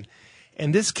saying.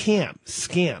 And this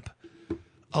Scamp,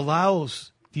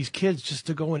 allows these kids just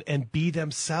to go in and be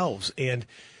themselves. And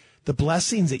the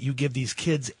blessings that you give these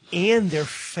kids and their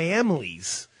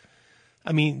families.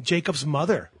 I mean, Jacob's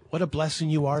mother, what a blessing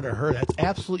you are to her. That's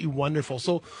absolutely wonderful.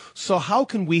 So how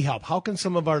can we help? How can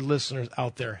some of our listeners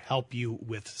out there help you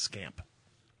with Scamp?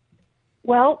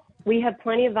 Well, we have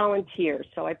plenty of volunteers,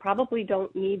 so I probably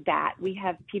don't need that. We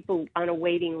have people on a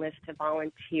waiting list to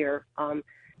volunteer.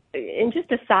 And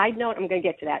just a side note, I'm going to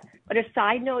get to that, but a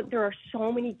side note, there are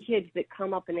so many kids that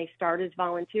come up and they start as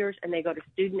volunteers and they go to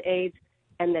student aides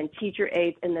and then teacher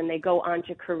aides, and then they go on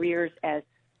to careers as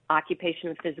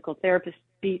occupational physical therapists,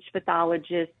 speech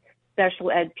pathologists, special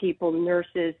ed people,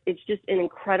 nurses. It's just an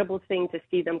incredible thing to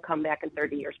see them come back in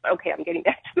 30 years. But okay, I'm getting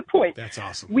back to the point. That's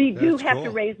awesome. We do have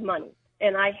to raise money.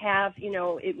 And I have,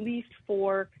 at least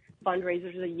 4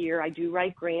 fundraisers a year. I do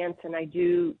write grants and I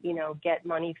do, get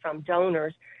money from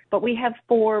donors. But we have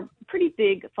 4 pretty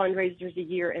big fundraisers a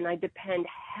year, and I depend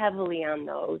heavily on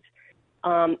those.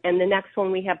 And the next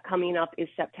one we have coming up is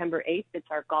September 8th. It's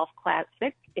our golf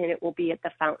classic, and it will be at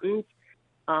the Fountains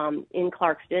in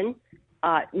Clarkston.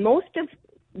 Most of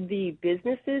the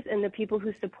businesses and the people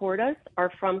who support us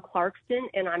are from Clarkston,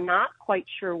 and I'm not quite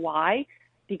sure why,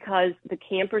 because the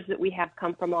campers that we have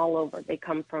come from all over. They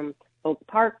come from Oak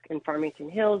Park and Farmington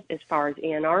Hills, as far as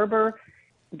Ann Arbor,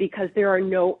 because there are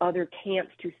no other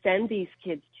camps to send these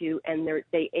kids to, and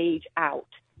they age out,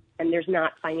 and there's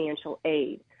not financial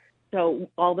aid. So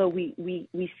although we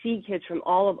see kids from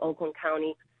all of Oakland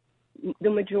County, the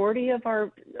majority of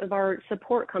our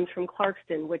support comes from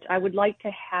Clarkston, which I would like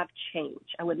to have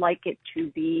change. I would like it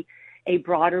to be a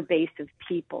broader base of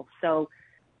people. So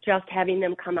just having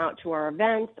them come out to our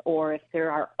events, or if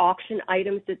there are auction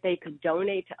items that they could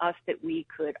donate to us that we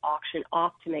could auction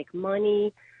off to make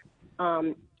money,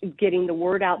 getting the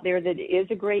word out there that it is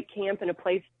a great camp and a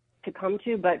place to come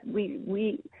to. But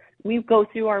we go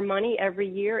through our money every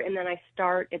year, and then I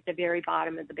start at the very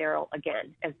bottom of the barrel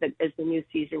again as the new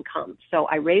season comes. So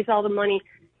I raise all the money,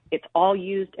 it's all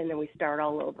used, and then we start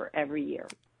all over every year.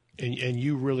 And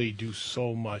you really do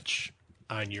so much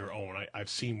on your own. I've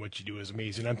seen what you do is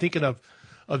amazing. I'm thinking of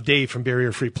Dave from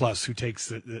Barrier Free Plus, who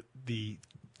takes the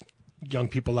young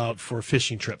people out for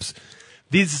fishing trips.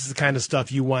 This is the kind of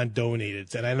stuff you want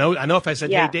donated. And I know if I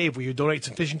said, Hey, Dave, will you donate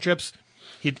some fishing trips?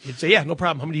 He'd say, yeah, no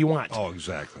problem. How many do you want? Oh,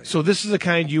 exactly. So this is the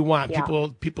kind you want. Yeah.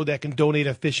 People that can donate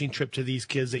a fishing trip to these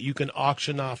kids that you can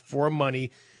auction off for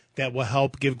money that will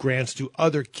help give grants to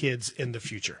other kids in the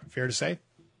future. Fair to say?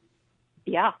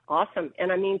 Yeah, awesome.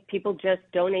 And I mean, people just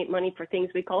donate money for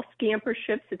things we call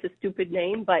scamperships. It's a stupid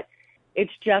name, but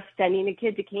it's just sending a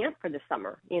kid to camp for the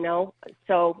summer,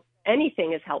 So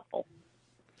anything is helpful.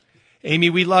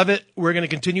 Amy, we love it. We're going to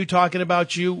continue talking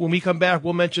about you. When we come back,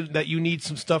 we'll mention that you need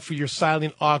some stuff for your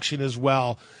silent auction as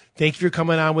well. Thank you for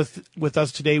coming on with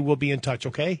us today. We'll be in touch,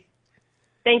 okay?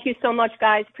 Thank you so much,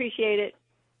 guys. Appreciate it.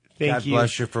 God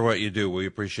bless you for what you do. We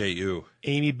appreciate you.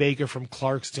 Amy Baker from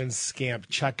Clarkston Scamp.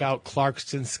 Check out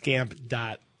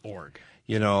clarkstonscamp.org.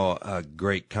 A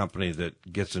great company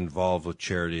that gets involved with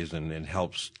charities and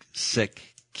helps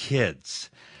sick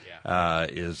kids.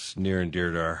 Is near and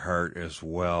dear to our heart as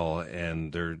well,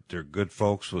 and they're good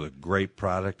folks with a great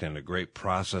product and a great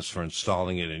process for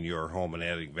installing it in your home and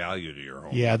adding value to your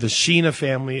home. Yeah, the Sheena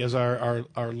family is our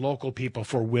local people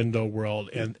for Window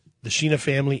World, and the Sheena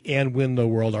family and Window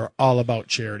World are all about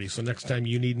charity. So next time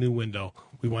you need a new window,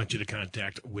 we want you to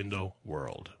contact Window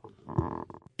World.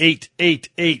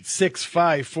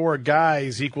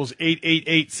 888-654-GUYS equals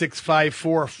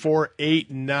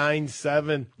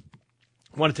 888-654-4897.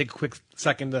 I want to take a quick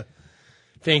second to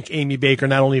thank Amy Baker,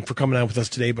 not only for coming on with us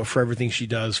today, but for everything she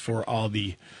does for all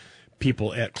the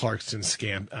people at Clarkston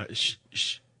Scamp.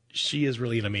 She is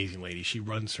really an amazing lady. She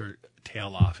runs her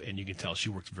tail off, and you can tell she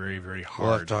works very, very hard.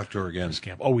 We'll have to talk to her again.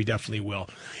 Scamp. Oh, we definitely will.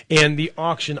 And the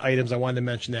auction items, I wanted to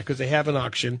mention that because they have an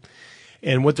auction,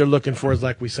 and what they're looking for is,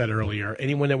 like we said earlier,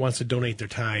 anyone that wants to donate their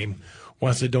time,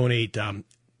 wants to donate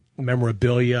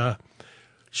memorabilia,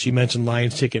 She mentioned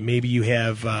Lions ticket. Maybe you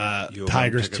have U of M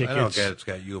Tigers tickets. I know tickets. it's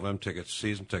got U of M tickets,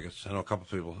 season tickets. I know a couple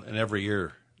people, and every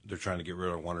year they're trying to get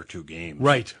rid of 1 or 2 games.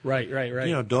 Right.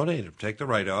 Donate them. Take the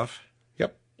write-off.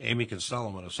 Yep. Amy can sell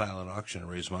them at a silent auction and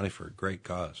raise money for a great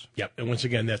cause. Yep. And once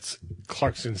again, that's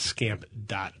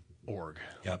clarksonscamp.org.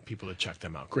 Yep. People to check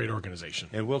them out. Great organization.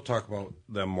 And we'll talk about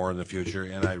them more in the future.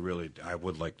 And I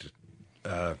would like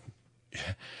to.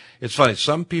 It's funny.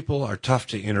 Some people are tough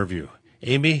to interview.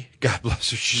 Amy, God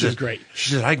bless her. She's great.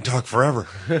 She said, I can talk forever.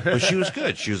 But she was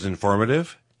good. She was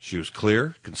informative. She was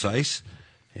clear, concise.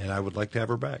 And I would like to have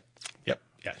her back. Yep.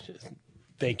 Yeah.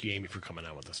 Thank you, Amy, for coming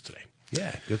on with us today.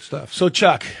 Yeah, good stuff. So,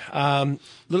 Chuck, a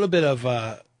little bit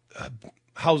of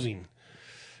housing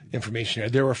information here.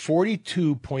 There were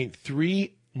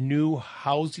 42.3 new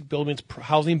housing buildings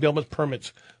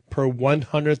permits per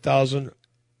 100,000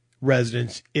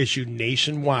 residents issued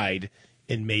nationwide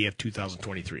in May of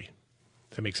 2023. Does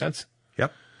that make sense?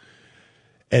 Yep.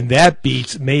 And that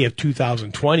beats May of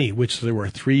 2020, which there were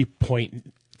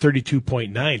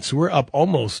 32.9. So we're up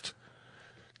almost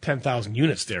 10,000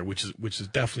 units there, which is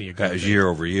definitely a good That was thing. year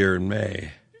over year in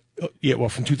May. Yeah, well,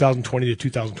 from 2020 to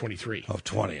 2023. Of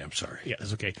 20, I'm sorry. Yeah,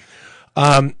 that's okay.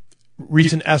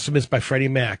 Recent estimates by Freddie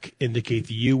Mac indicate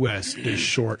the U.S. is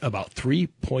short about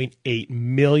 3.8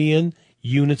 million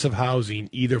units of housing,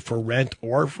 either for rent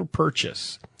or for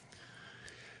purchase.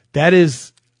 That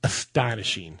is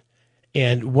astonishing.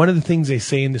 And one of the things they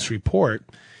say in this report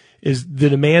is the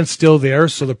demand's still there,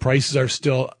 so the prices are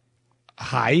still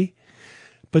high.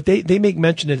 But they make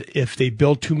mention that if they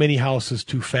build too many houses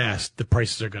too fast, the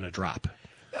prices are going to drop.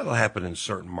 That'll happen in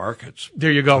certain markets.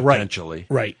 There you go. Potentially.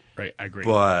 Right. I agree.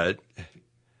 But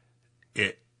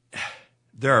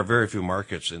there are very few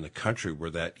markets in the country where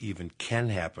that even can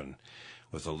happen,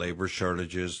 with the labor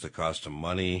shortages, the cost of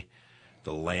money,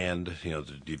 the land,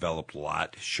 the developed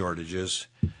lot shortages.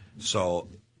 So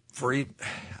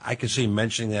I can see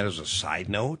mentioning that as a side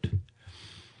note,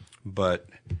 but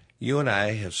you and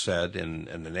I have said, and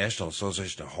the National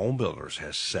Association of Home Builders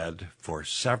has said for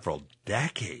several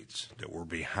decades, that we're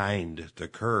behind the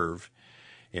curve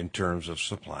in terms of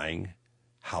supplying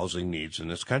housing needs in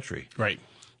this country. Right.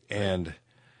 And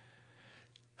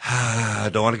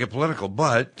I don't want to get political,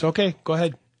 but It's okay. Go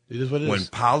ahead. It is what it when is.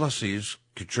 policies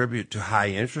contribute to high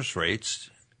interest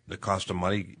rates, the cost of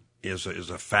money is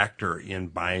a factor in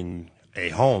buying a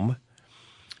home.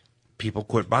 People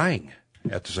quit buying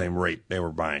at the same rate they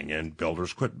were buying, and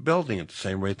builders quit building at the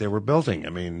same rate they were building. I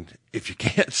mean, if you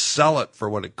can't sell it for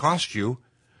what it cost you,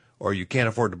 or you can't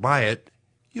afford to buy it,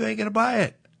 you ain't going to buy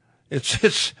it.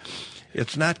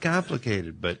 It's not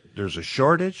complicated, but there's a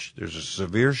shortage. There's a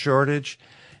severe shortage,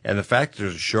 and the fact that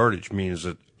there's a shortage means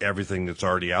that everything that's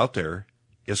already out there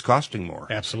is costing more.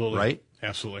 Absolutely. Right?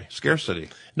 Absolutely. Scarcity.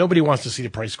 Nobody wants to see the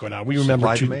price go down. We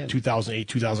remember Supply, demand. 2008,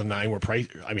 2009, where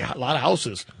a lot of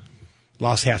houses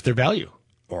lost half their value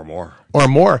Or more. or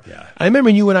more. Yeah. I remember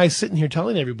you and I sitting here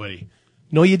telling everybody,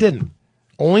 no, you didn't.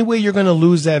 Only way you're going to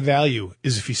lose that value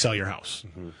is if you sell your house.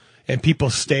 Mm-hmm. And people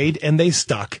stayed and they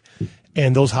stuck.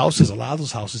 And a lot of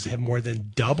those houses have more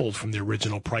than doubled from the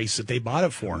original price that they bought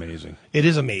it for. Amazing. It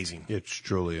is amazing. It's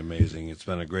truly amazing. It's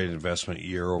been a great investment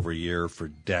year over year for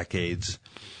decades.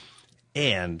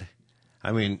 And,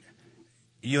 I mean,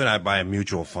 you and I buy a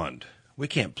mutual fund. We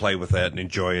can't play with that and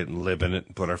enjoy it and live in it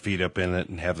and put our feet up in it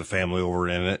and have the family over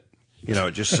in it.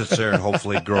 It just sits there and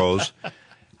hopefully it grows.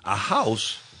 A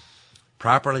house,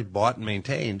 properly bought and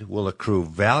maintained, will accrue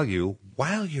value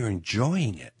while you're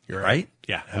enjoying it. You're right?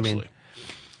 Yeah, absolutely.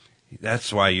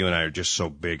 That's why you and I are just so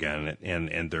big on it,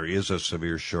 and there is a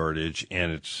severe shortage,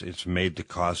 and it's made the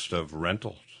cost of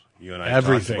rentals. You and I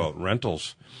Everything. talked about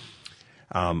rentals.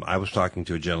 I was talking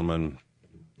to a gentleman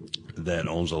that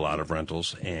owns a lot of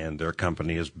rentals, and their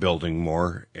company is building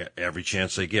more every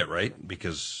chance they get, right?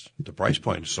 Because the price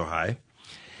point is so high.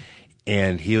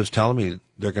 And he was telling me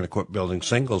they're going to quit building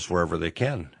singles wherever they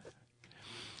can,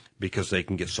 because they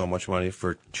can get so much money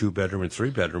for 2-bedroom and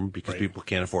 3-bedroom because people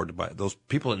can't afford to buy. Those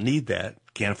people that need that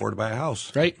can't afford to buy a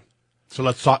house. Right. So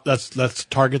let's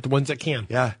target the ones that can.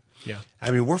 Yeah. Yeah. I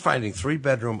mean, we're finding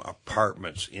 3-bedroom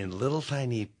apartments in little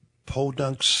tiny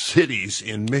podunk cities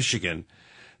in Michigan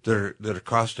that are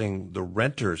costing the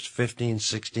renters $1,500,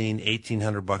 $1,600,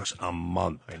 $1,800 a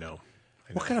month. I know.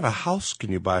 What kind of a house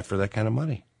can you buy for that kind of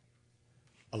money?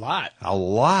 A lot. A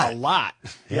lot. A lot.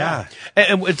 Yeah.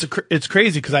 And it's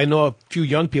crazy because I know a few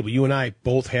young people. You and I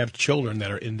both have children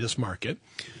that are in this market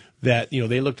that,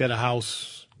 they looked at a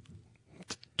house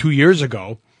 2 years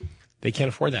ago. They can't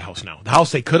afford that house now. The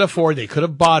house they could afford, they could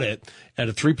have bought it at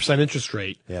a 3% interest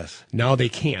rate. Yes. Now they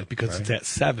can't because it's at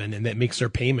 7%, and that makes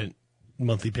their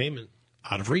monthly payment,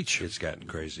 out of reach. It's gotten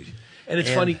crazy. And it's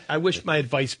funny. I wish my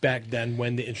advice back then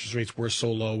when the interest rates were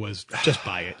so low was just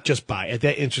buy it. Just buy it. At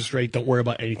that interest rate, don't worry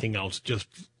about anything else. Just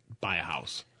buy a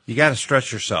house. You got to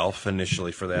stretch yourself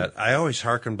initially for that. I always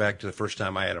harken back to the first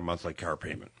time I had a monthly car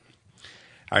payment.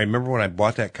 I remember when I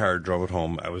bought that car, drove it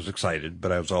home, I was excited,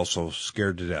 but I was also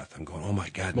scared to death. I'm going, oh, my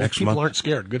God, Most next people month aren't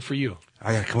scared. Good for you.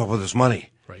 I got to come up with this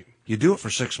money. Right. You do it for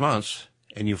 6 months,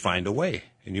 and you find a way,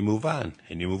 and you move on,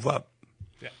 and you move up.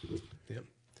 Yeah.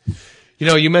 You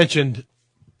know, you mentioned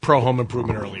Pro Home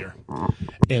Improvement earlier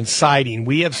and siding.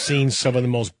 We have seen some of the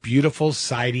most beautiful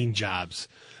siding jobs,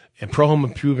 and Pro Home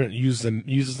Improvement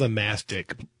uses the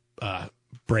Mastic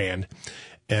brand,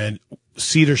 and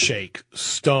Cedar Shake,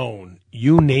 Stone,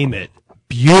 you name it.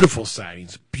 Beautiful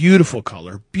sidings, beautiful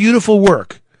color, beautiful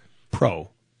work. Pro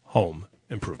Home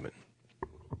Improvement.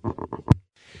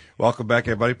 Welcome back,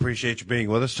 everybody. Appreciate you being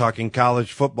with us, talking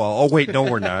college football. Oh, wait, no,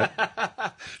 we're not.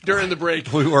 During the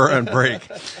break. We were on break,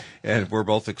 and we're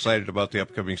both excited about the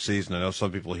upcoming season. I know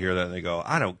some people hear that and they go,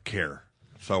 I don't care.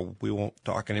 So we won't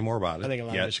talk anymore about it. I think a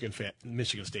lot yet. of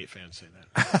Michigan State fans say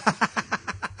that.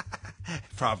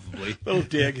 Probably. Little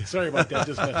dig. Sorry about that.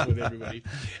 Just messing with everybody.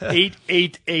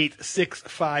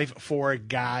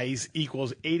 888-654-GUYS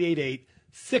equals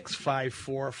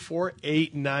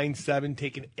 888-654-4897.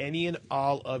 Taking any and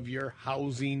all of your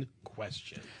housing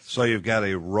questions. So you've got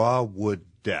a raw wood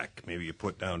deck. Maybe you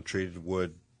put down treated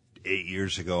wood 8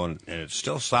 years ago, and it's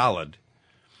still solid,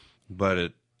 but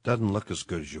it doesn't look as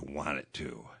good as you want it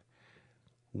to.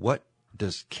 What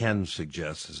does Ken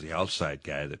suggest as the outside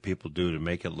guy that people do to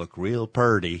make it look real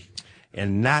purty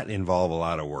and not involve a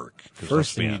lot of work?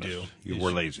 First thing you do, you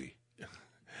were lazy.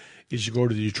 Is you go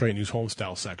to the Detroit News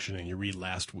Homestyle section and you read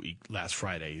last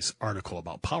Friday's article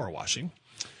about power washing,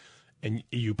 and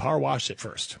you power wash it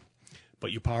first,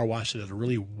 but you power wash it at a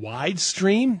really wide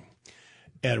stream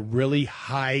at a really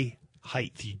high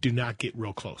height. You do not get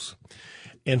real close.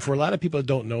 And for a lot of people that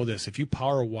don't know this, if you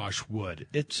power wash wood,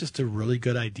 it's just a really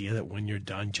good idea that when you're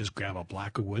done, just grab a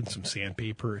block of wood, some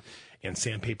sandpaper, and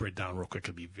sandpaper it down real quick.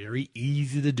 It'll be very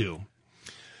easy to do.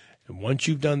 And once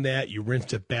you've done that, you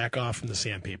rinse it back off from the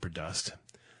sandpaper dust.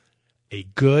 A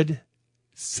good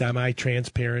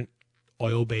semi-transparent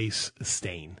oil-based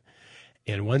stain.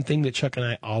 And one thing that Chuck and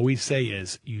I always say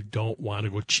is you don't want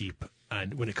to go cheap.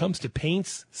 And when it comes to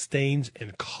paints, stains,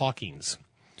 and caulkings,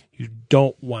 you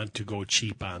don't want to go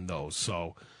cheap on those.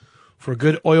 So for a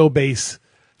good oil-based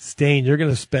stain, you're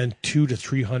going to spend $200 to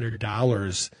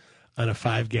 $300 on a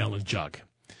 5-gallon jug.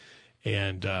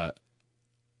 And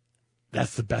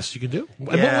that's the best you can do.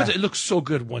 Yeah. It looks so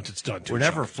good once it's done, too. We're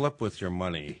never flip with your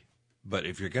money, but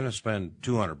if you're going to spend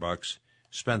 $200,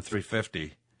 spend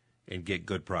 $350 and get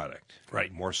good product.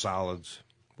 Right. More solids.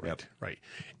 Right, right.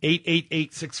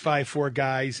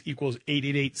 888-654-GUYS equals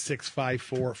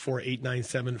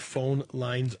 888-654-4897. Phone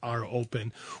lines are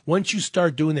open. Once you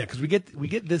start doing that, because we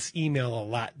get this email a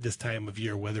lot this time of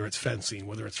year, whether it's fencing,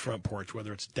 whether it's front porch,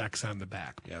 whether it's decks on the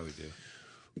back. Yeah, we do.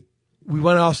 We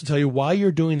want to also tell you why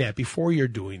you're doing that. Before you're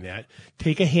doing that,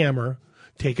 take a hammer,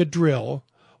 take a drill,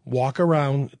 walk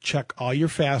around, check all your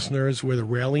fasteners where the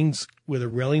railings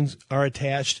are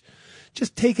attached.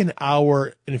 Just take an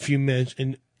hour and a few minutes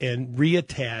and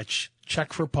reattach,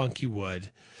 check for punky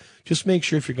wood. Just make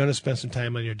sure if you're going to spend some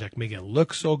time on your deck, make it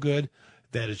look so good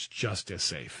that it's just as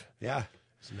safe. Yeah.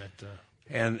 Isn't that,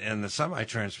 And the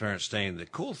semi-transparent stain, the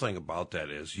cool thing about that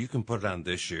is you can put it on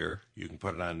this year, you can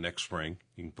put it on next spring,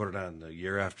 you can put it on the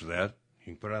year after that,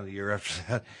 you can put it on the year after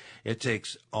that. It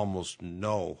takes almost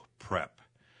no prep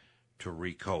to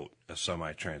recoat a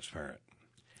semi-transparent.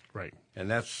 right.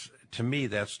 And to me,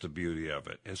 that's the beauty of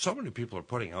it. And so many people are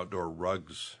putting outdoor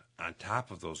rugs on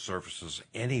top of those surfaces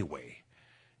anyway.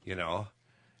 You know,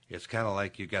 it's kind of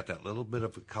like you got that little bit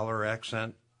of a color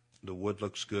accent. The wood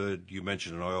looks good. You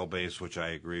mentioned an oil base, which I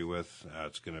agree with.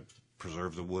 It's going to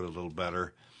preserve the wood a little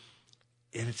better.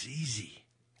 And it's easy.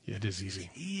 Yeah, it is easy.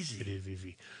 Easy. It is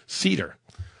easy. Cedar.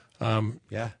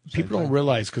 Yeah. People don't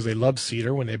realize because they love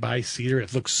cedar. When they buy cedar,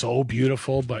 it looks so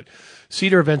beautiful, but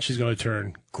cedar eventually is going to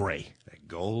turn gray. That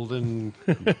golden.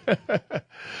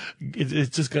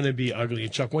 It's just going to be ugly.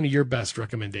 And Chuck, one of your best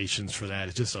recommendations for that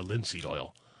is just a linseed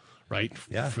oil, right?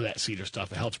 Yeah. For that cedar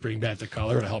stuff. It helps bring back the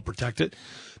color and help protect it.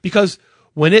 Because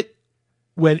when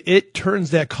it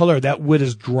turns that color, that wood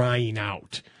is drying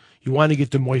out. You want to get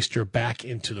the moisture back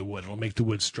into the wood. It'll make the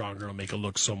wood stronger. It'll make it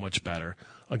look so much better.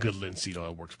 A good linseed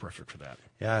oil works perfect for that.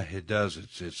 Yeah, it does.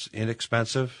 It's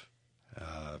inexpensive.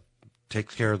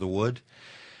 Takes care of the wood.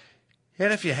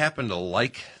 And if you happen to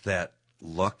like that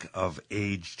look of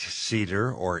aged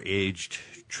cedar or aged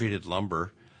treated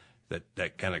lumber,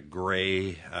 that kind of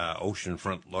gray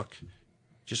oceanfront look,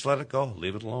 just let it go.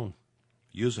 Leave it alone.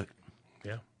 Use it.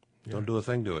 Yeah. Don't do a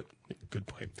thing to it. Good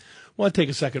point. I want to take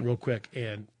a second real quick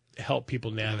and help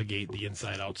people navigate the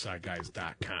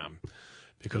InsideOutsideGuys.com,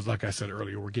 because like I said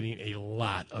earlier, we're getting a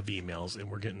lot of emails, and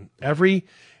we're getting every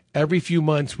few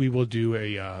months we will do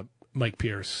a Mike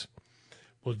Pierce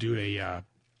will do a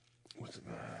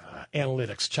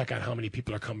analytics, check out how many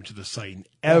people are coming to the site, and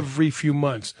every few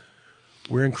months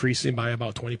we're increasing by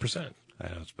about 20%. I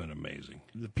know, it's been amazing.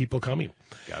 The people coming.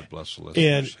 God bless the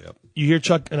And listeners. Yep. you hear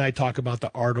Chuck and I talk about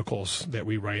the articles that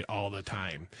we write all the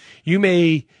time. You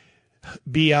may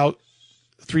be out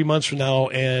 3 months from now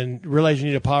and realize you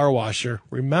need a power washer.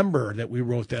 Remember that we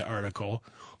wrote that article.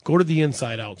 Go to the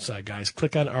Inside Outside Guys,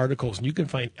 click on articles, and you can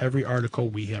find every article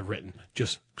we have written.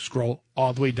 Just scroll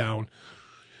all the way down.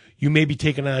 You may be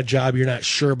taking on a job, you're not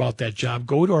sure about that job.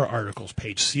 Go to our articles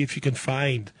page. See if you can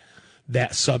find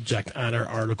that subject on our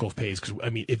article page. Because,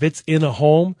 I mean, if it's in a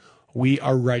home, we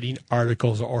are writing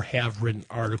articles or have written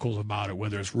articles about it,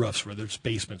 whether it's roofs, whether it's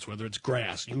basements, whether it's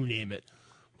grass, you name it.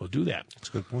 We'll do that. That's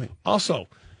a good point. Also,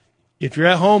 if you're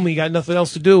at home and you got nothing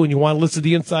else to do and you want to listen to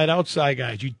the Inside Outside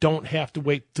Guys, you don't have to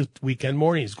wait till weekend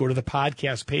mornings. Go to the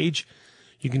podcast page.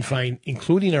 You can find,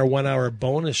 including our 1 hour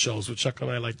bonus shows, which Chuck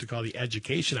and I like to call the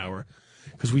education hour,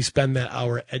 because we spend that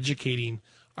hour educating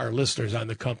our listeners on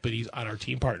the companies, on our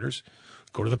team partners.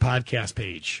 Go to the podcast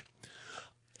page.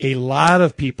 A lot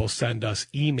of people send us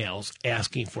emails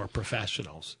asking for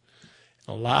professionals.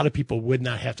 A lot of people would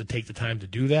not have to take the time to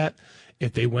do that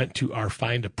if they went to our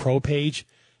Find a Pro page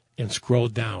and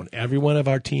scrolled down. Every one of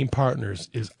our team partners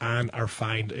is on our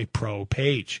Find a Pro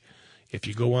page. If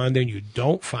you go on there and you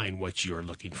don't find what you're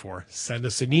looking for, send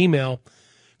us an email,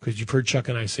 because you've heard Chuck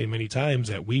and I say many times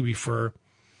that we refer,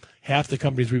 half the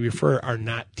companies we refer are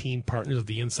not team partners of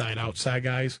the Inside Outside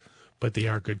Guys, but they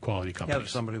are good quality companies.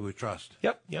 Yeah, somebody we trust.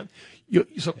 Yep.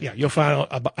 You'll find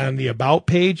on the About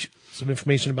page some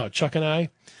information about Chuck and I,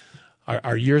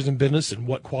 our years in business, and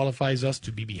what qualifies us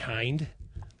to be behind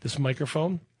this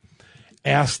microphone.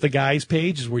 Ask the Guys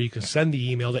page is where you can send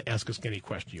the email to ask us any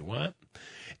question you want.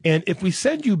 And if we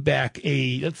send you back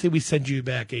let's say we send you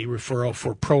back a referral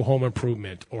for Pro Home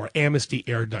Improvement or Amnesty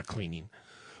Air Duct Cleaning,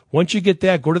 once you get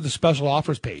that, go to the special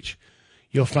offers page.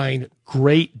 You'll find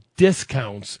great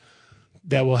discounts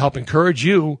that will help encourage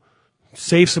you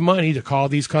save some money to call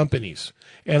these companies.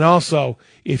 And also,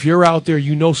 if you're out there,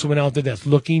 you know someone out there that's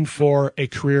looking for a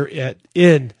career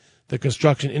in the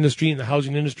construction industry, in the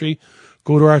housing industry,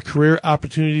 go to our career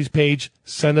opportunities page,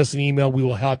 send us an email. We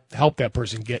will help that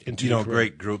person get into a career.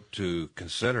 Great group to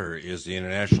consider is the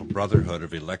International Brotherhood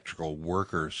of Electrical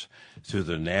Workers through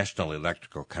the National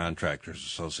Electrical Contractors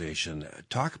Association.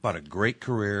 Talk about a great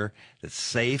career that's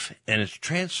safe, and it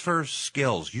transfers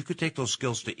skills. You could take those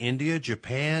skills to India,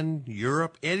 Japan,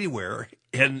 Europe, anywhere,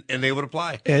 and they would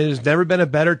apply. And there's never been a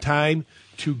better time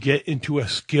to get into a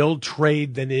skilled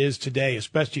trade than it is today,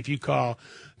 especially if you call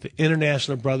the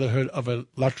International Brotherhood of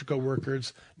Electrical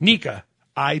Workers, NECA,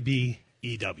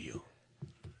 IBEW.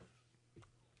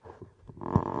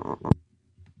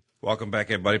 Welcome back,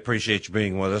 everybody. Appreciate you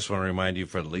being with us. I want to remind you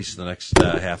for at least the next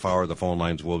half hour, the phone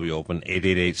lines will be open,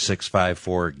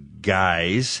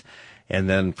 888-654-GUYS. And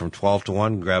then from 12 to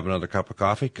 1, grab another cup of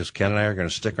coffee, because Ken and I are going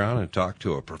to stick around and talk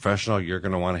to a professional you're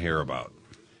going to want to hear about.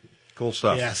 Cool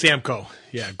stuff. Yeah, Samco.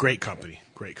 Yeah, great company.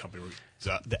 Great company.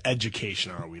 The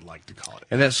education hour, we like to call it.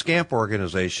 And that SCAMP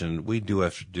organization, we do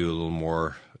have to do a little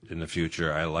more in the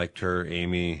future. I liked her,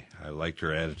 Amy. I liked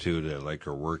her attitude. I like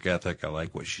her work ethic. I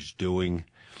like what she's doing.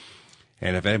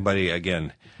 And if anybody,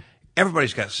 again,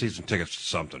 everybody's got season tickets to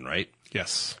something, right?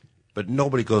 Yes. But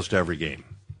nobody goes to every game.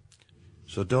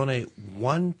 So donate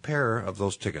one pair of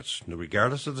those tickets,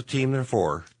 regardless of the team they're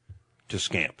for, to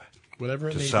SCAMP. Whatever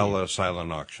it to may sell be. at a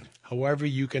silent auction. However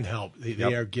you can help.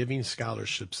 They are giving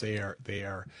scholarships. They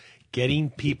are getting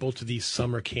people to these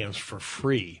summer camps for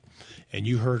free. And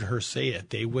you heard her say it.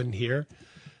 They wouldn't hear.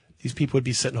 These people would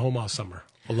be sitting home all summer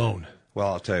alone. Well,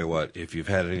 I'll tell you what. If you've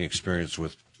had any experience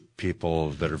with people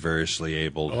that are variously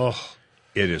abled,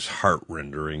 it is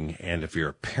heart-rendering. And if you're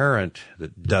a parent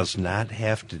that does not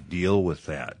have to deal with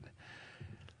that,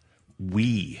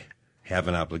 we have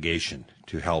an obligation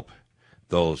to help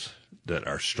those that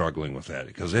are struggling with that,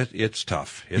 because it's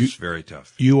tough. It's very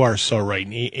tough. You are so right.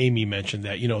 And Amy mentioned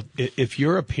that. You know, if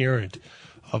you're a parent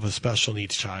of a special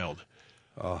needs child,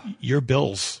 your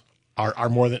bills are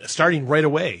more than, starting right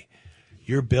away,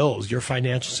 your bills, your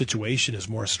financial situation is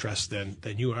more stressed than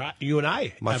you and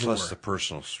I Much ever less were. the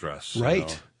personal stress.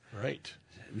 Right. Right.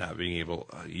 Not being able,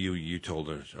 you told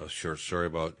a short story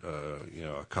about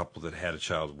a couple that had a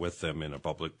child with them in a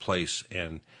public place,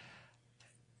 and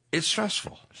it's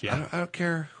stressful. Yeah. I don't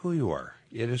care who you are.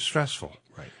 it is stressful.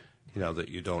 Right. That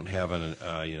you don't have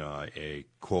a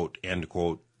quote, end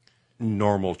quote,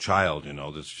 normal child,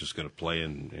 that's just going to play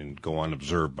and go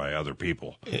unobserved by other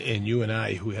people. And you and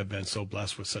I, who have been so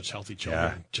blessed with such healthy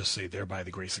children, just say they're by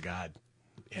the grace of God,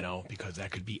 because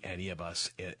that could be any of us,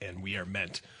 and we are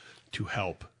meant to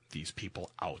help these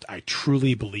people out. I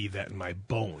truly believe that in my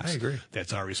bones. I agree.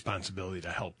 That's our responsibility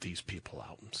to help these people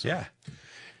out. So. Yeah.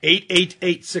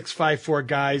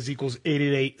 888-654-GUYS equals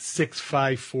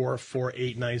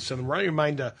 888-654-4897. We're going to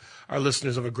remind our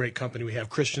listeners of a great company. We have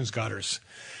Christian's Gutters.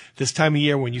 This time of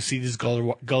year, when you see these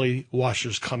gully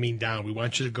washers coming down, we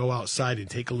want you to go outside and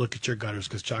take a look at your gutters,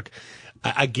 because, Chuck,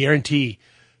 I guarantee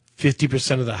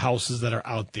 50% of the houses that are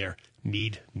out there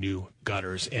need new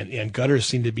gutters. And gutters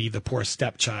seem to be the poor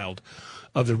stepchild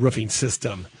of the roofing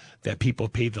system that people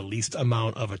pay the least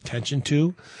amount of attention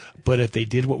to. But if they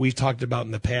did what we've talked about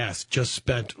in the past, just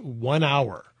spent 1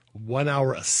 hour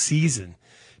a season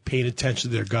paying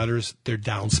attention to their gutters, their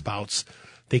downspouts,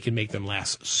 they can make them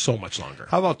last so much longer.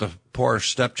 How about the poor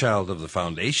stepchild of the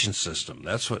foundation system?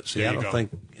 That's what. See,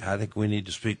 I think we need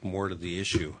to speak more to the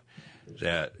issue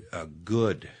that a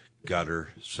good gutter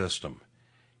system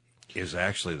is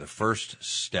actually the first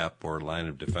step or line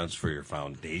of defense for your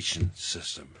foundation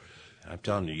system. I'm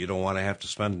telling you, you don't want to have to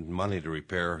spend money to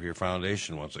repair your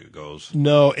foundation once it goes.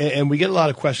 No, and we get a lot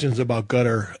of questions about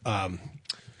gutter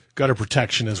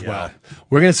protection as well.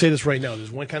 We're going to say this right now.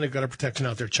 There's one kind of gutter protection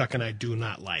out there Chuck and I do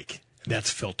not like. That's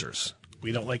filters.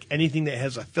 We don't like anything that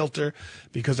has a filter,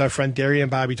 because our friend Darian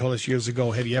Bobby told us years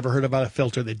ago, have you ever heard about a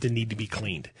filter that didn't need to be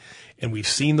cleaned? And we've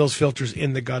seen those filters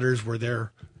in the gutters where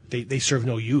they serve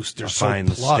no use. They're so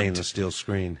plugged. Stainless steel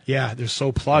screen. Yeah, they're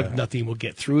so plugged, nothing will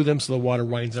get through them, so the water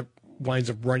winds up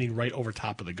running right over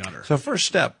top of the gutter. So first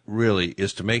step really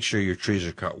is to make sure your trees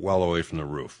are cut well away from the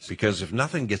roof, because if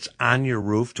nothing gets on your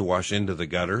roof to wash into the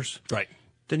gutters,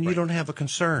 then you don't have a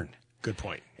concern. Good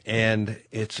point. And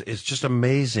it's just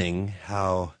amazing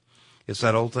how it's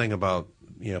that old thing about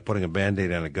putting a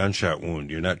Band-Aid on a gunshot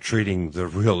wound. You're not treating the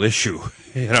real issue.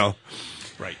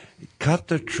 Right. Cut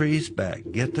the trees back.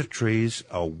 Get the trees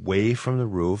away from the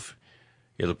roof.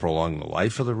 It'll prolong the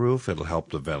life of the roof. It'll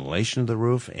help the ventilation of the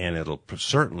roof, and it'll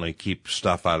certainly keep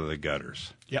stuff out of the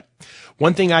gutters. Yep.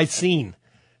 One thing I've seen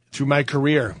through my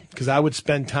career, because I would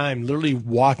spend time literally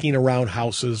walking around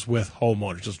houses with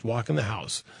homeowners, just walking the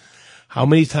house. How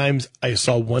many times I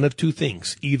saw one of two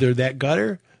things: either that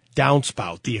gutter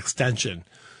downspout, the extension,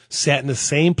 sat in the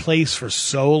same place for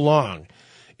so long,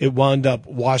 it wound up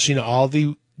washing all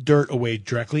the dirt away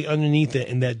directly underneath it,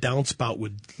 and that downspout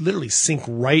would literally sink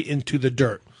right into the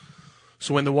dirt.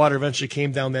 So when the water eventually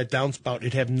came down that downspout,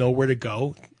 it'd have nowhere to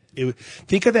go.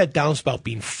 Think of that downspout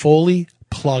being fully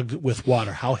plugged with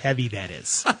water, how heavy that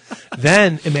is.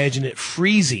 Then imagine it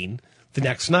freezing the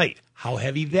next night, how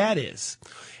heavy that is.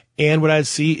 And what I'd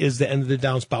see is the end of the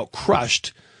downspout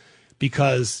crushed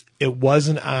because it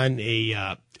wasn't on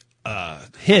a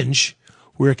hinge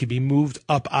where it could be moved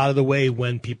up out of the way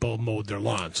when people mowed their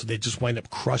lawn. So they just wind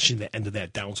up crushing the end of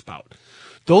that downspout.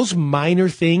 Those minor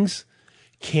things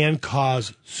can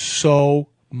cause so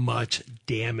much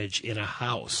damage in a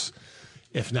house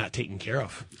if not taken care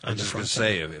of. I was just going to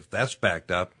say, if that's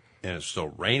backed up and it's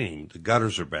still raining, the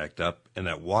gutters are backed up, and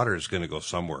that water is going to go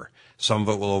somewhere. Some of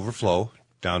it will overflow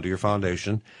down to your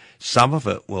foundation. Some of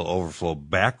it will overflow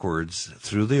backwards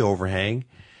through the overhang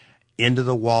into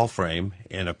the wall frame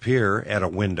and appear at a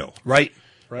window. Right.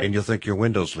 And you'll think your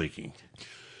window's leaking.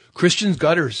 Christian's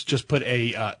Gutters just put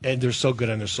and they're so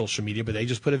good on their social media, but they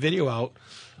just put a video out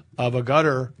of a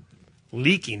gutter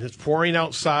leaking. It's pouring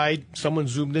outside. Someone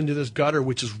zoomed into this gutter,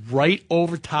 which is right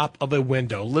over top of a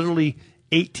window, literally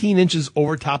 18 inches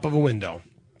over top of a window.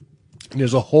 And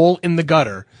there's a hole in the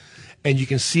gutter, and you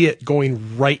can see it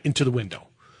going right into the window.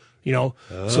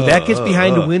 So that gets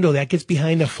behind the window. That gets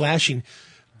behind the flashing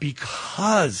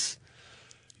because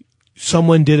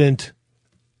someone didn't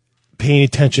pay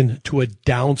attention to a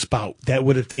downspout. That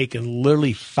would have taken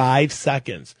literally 5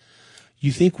 seconds.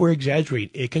 You think we're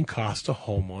exaggerating? It can cost a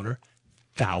homeowner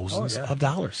thousands of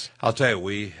dollars. I'll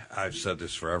tell you, I've said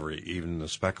this forever, even the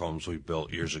spec homes we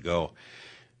built years ago,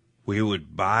 we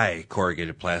would buy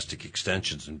corrugated plastic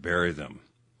extensions and bury them.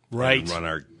 Right. And run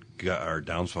our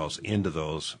downspouts into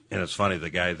those. And it's funny,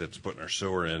 the guy that's putting our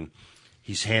sewer in,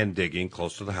 he's hand digging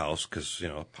close to the house because,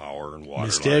 power and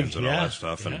water lines and all that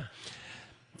stuff. Yeah.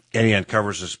 And he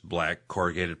uncovers this black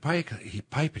corrugated pipe,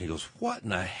 and he goes, "What in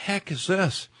the heck is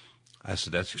this?" I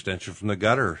said, "That's extension from the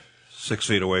gutter 6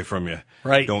 feet away from you.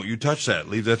 Right. Don't you touch that.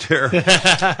 Leave that there."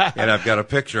 And I've got a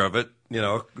picture of it,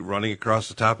 running across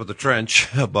the top of the trench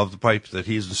above the pipe that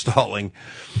he's installing.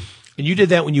 And you did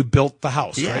that when you built the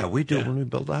house, Yeah, right? we do it when we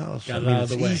build a house. Got it out of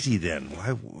the it's way. easy then. Why,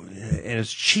 and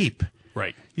it's cheap.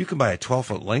 Right. You can buy a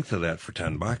 12-foot length of that for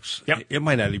 $10. Yep. It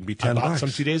might not even be $10. I bought some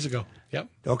 2 days ago. Yep.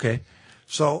 Okay.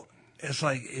 So it's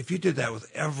like if you did that with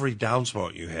every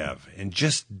downspout you have and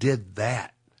just did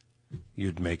that,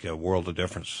 you'd make a world of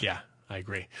difference. Yeah, I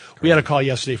agree. We had a call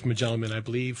yesterday from a gentleman, I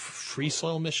believe, Free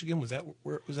Soil, Michigan. Was that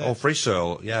where was that? Oh, Free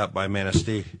Soil, yeah, by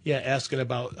Manistee. Yeah, asking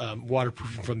about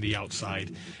waterproofing from the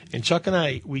outside. And Chuck and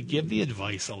I, we give the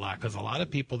advice a lot because a lot of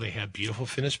people, they have beautiful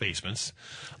finished basements.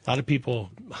 A lot of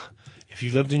people, if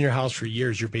you lived in your house for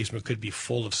years, your basement could be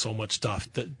full of so much stuff.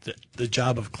 The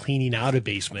job of cleaning out a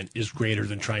basement is greater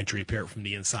than trying to repair it from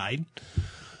the inside.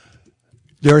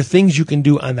 There are things you can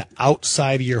do on the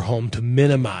outside of your home to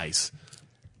minimize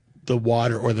the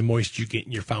water or the moisture you get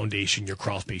in your foundation, your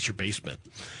crawl space, your basement.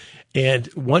 And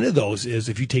one of those is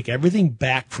if you take everything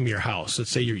back from your house.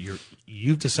 Let's say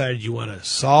you've decided you want to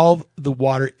solve the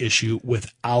water issue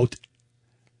without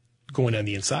going on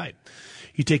the inside.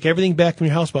 You take everything back from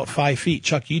your house about 5 feet.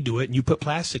 Chuck, you do it, and you put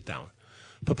plastic down.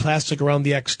 Put plastic around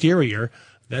the exterior.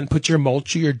 Then put your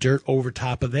mulch or your dirt over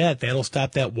top of that. That'll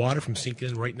stop that water from sinking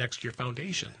in right next to your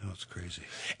foundation. Oh, it's crazy.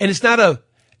 And it's not a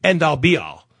end-all,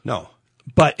 be-all. No.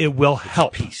 But it will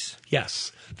help. Peace.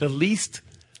 Yes. The least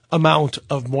amount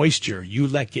of moisture you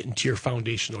let get into your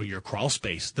foundation or your crawl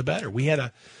space, the better. We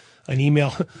had an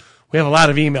email. We have a lot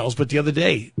of emails, but the other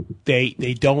day, they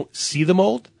don't see the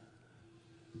mold,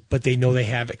 but they know they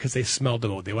have it because they smelled the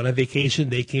mold. They went on vacation.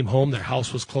 They came home. Their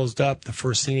house was closed up. The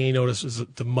first thing they noticed was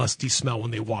the musty smell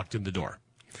when they walked in the door.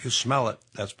 If you smell it,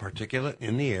 that's particulate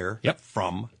in the air Yep.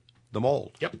 from the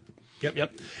mold. Yep.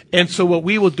 And so what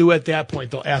we will do at that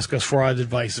point, they'll ask us for our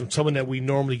advice. And someone that we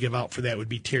normally give out for that would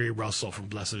be Terry Russell from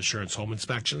Blessed Assurance Home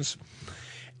Inspections.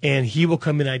 And he will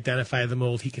come and identify the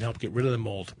mold. He can help get rid of the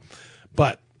mold.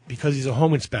 But because he's a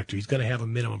home inspector, he's going to have a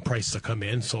minimum price to come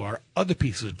in. So our other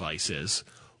piece of advice is,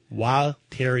 while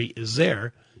Terry is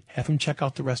there, have him check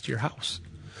out the rest of your house.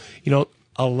 You know,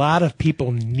 a lot of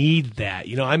people need that.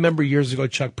 You know, I remember years ago,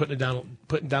 Chuck, putting down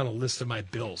a list of my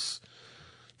bills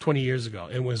 20 years ago,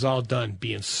 and was all done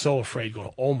being so afraid,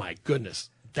 going, oh my goodness,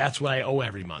 that's what I owe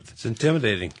every month. It's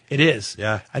intimidating. It is.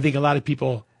 Yeah. I think a lot of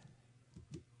people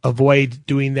avoid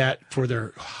doing that for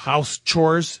their house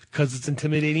chores because it's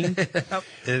intimidating. It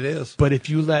is. But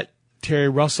if you let Terry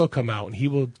Russell come out and he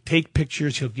will take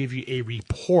pictures, he'll give you a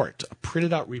report, a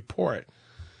printed out report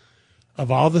of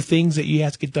all the things that you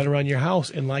have to get done around your house.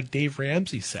 And like Dave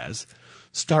Ramsey says,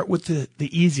 start with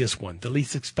the easiest one, the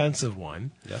least expensive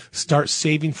one. Yep. Start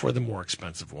saving for the more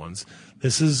expensive ones.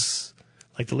 This is,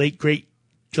 like the late, great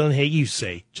Dylan Hagee used to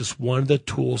say, just one of the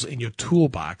tools in your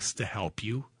toolbox to help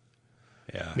you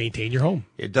maintain your home.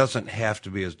 It doesn't have to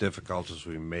be as difficult as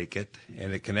we make it,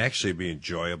 and it can actually be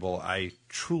enjoyable. I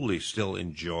truly still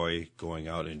enjoy going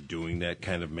out and doing that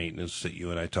kind of maintenance that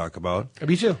you and I talk about.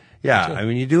 Me too. Yeah, Me too. I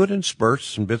mean, you do it in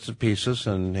spurts and bits and pieces,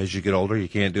 and as you get older, you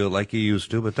can't do it like you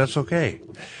used to, but that's okay.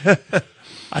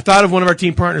 I thought of one of our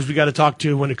team partners we got to talk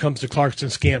to when it comes to Clarkston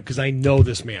Scamp, because I know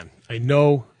this man. I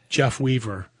know Jeff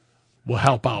Weaver will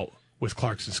help out with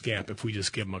Clarkston Scamp if we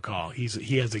just give him a call.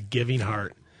 He has a giving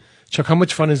heart. Chuck, how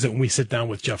much fun is it when we sit down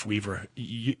with Jeff Weaver,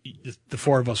 the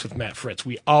four of us with Matt Fritz?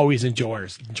 We always enjoy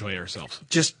ourselves.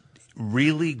 Just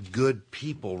really good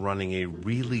people running a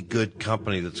really good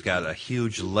company that's got a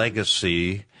huge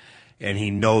legacy, and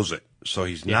he knows it. So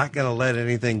he's not going to let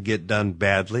anything get done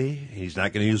badly. He's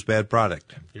not going to use bad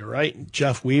product. You're right.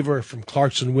 Jeff Weaver from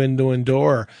Clarkston Window and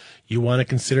Door. You want to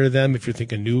consider them if you're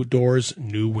thinking new doors,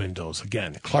 new windows.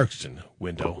 Again, Clarkston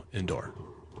Window and Door.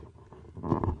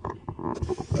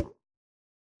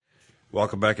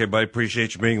 Welcome back, everybody.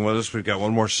 Appreciate you being with us. We've got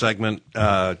one more segment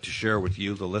to share with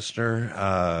you, the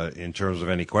listener, in terms of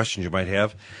any questions you might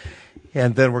have.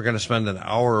 And then we're going to spend an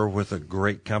hour with a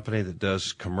great company that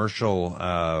does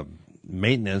commercial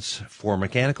maintenance for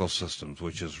mechanical systems,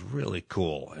 which is really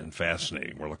cool and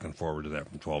fascinating. We're looking forward to that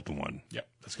from 12 to 1. Yep,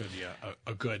 that's going to be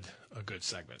a good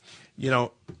segment. You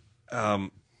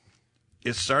know,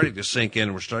 it's starting to sink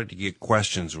in. We're starting to get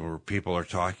questions where people are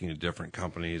talking to different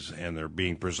companies and they're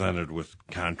being presented with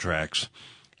contracts,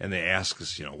 and they ask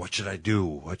us, what should I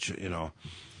do?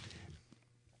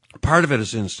 Part of it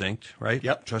is instinct, right?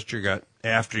 Yep. Trust your gut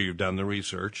after you've done the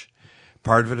research.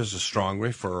 Part of it is a strong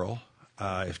referral.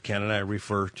 If Ken and I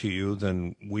refer to you,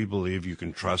 then we believe you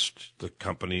can trust the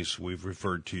companies we've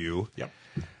referred to you. Yep.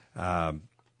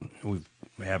 We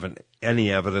haven't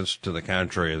any evidence to the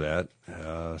contrary of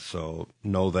that, so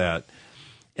know that.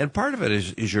 And part of it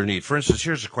is your need. For instance,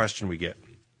 here's a question we get.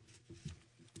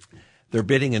 They're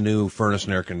bidding a new furnace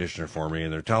and air conditioner for me,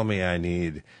 and they're telling me I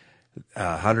need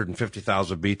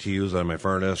 150,000 BTUs on my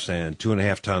furnace and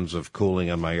 2.5 tons of cooling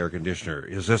on my air conditioner.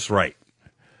 Is this right?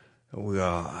 We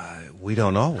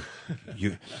don't know.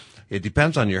 It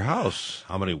depends on your house.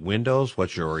 How many windows?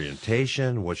 What's your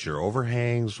orientation? What's your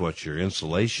overhangs? What's your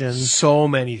insulation? So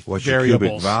many What's variables. your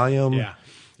cubic volume? Yeah.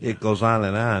 It goes on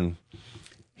and on.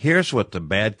 Here's what the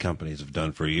bad companies have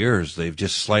done for years. They've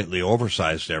just slightly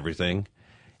oversized everything,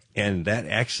 and that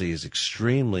actually is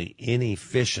extremely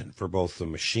inefficient for both the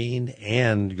machine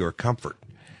and your comfort.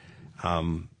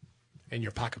 And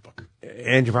your pocketbook.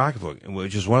 And your pocketbook,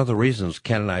 which is one of the reasons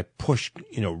Ken and I push,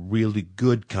 really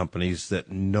good companies that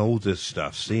know this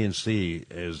stuff. CNC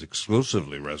is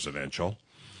exclusively residential.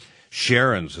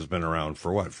 Sharon's has been around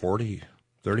for 40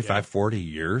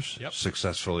 years,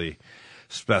 successfully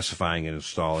specifying and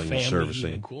installing Family and servicing.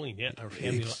 Heating and Cooling, or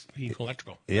Family Heating and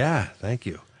Electrical. Yeah, thank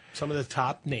you. Some of the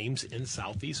top names in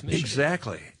Southeast Michigan.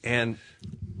 Exactly. And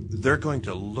they're going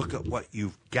to look at what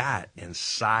you've got and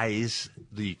size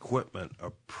the equipment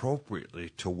appropriately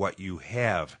to what you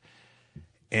have.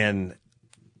 And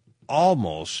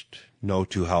almost no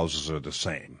two houses are the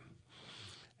same.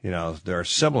 There are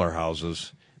similar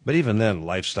houses, but even then,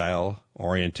 lifestyle,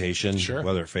 orientation,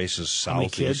 whether it faces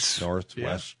south, east, north,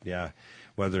 west,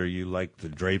 whether you like the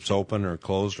drapes open or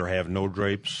closed or have no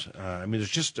drapes. There's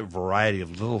just a variety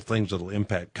of little things that will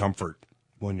impact comfort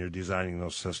when you're designing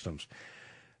those systems.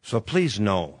 So please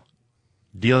know,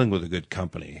 dealing with a good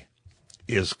company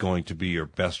is going to be your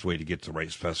best way to get the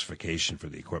right specification for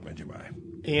the equipment you buy.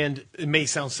 And it may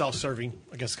sound self-serving,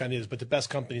 I guess it kind of is, but the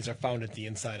best companies are found at the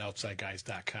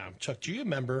InsideOutsideGuys.com. Chuck, do you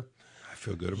remember I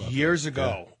feel good about years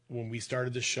ago when we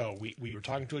started the show, we were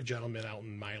talking to a gentleman out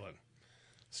in Milan.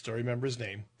 Still remember his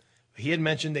name. He had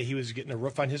mentioned that he was getting a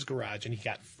roof on his garage, and he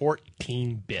got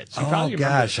 14 bids. You probably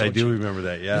remember gosh, this, I do you? remember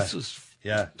that, yeah. This was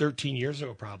 13 years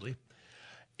ago, probably.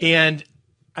 And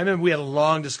I remember we had a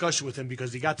long discussion with him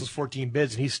because he got those 14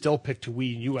 bids, and he still picked who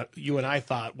you and I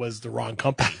thought was the wrong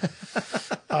company.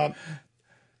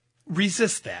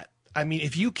 Resist that.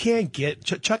 If you can't get,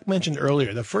 Chuck mentioned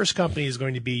earlier, the first company is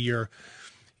going to be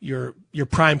your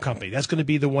prime company. That's going to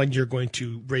be the one you're going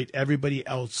to rate everybody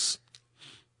else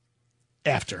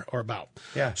after or about.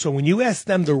 Yeah. So when you ask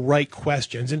them the right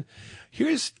questions, and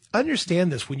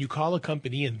understand this, when you call a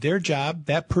company and their job,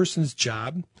 that person's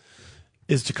job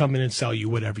is to come in and sell you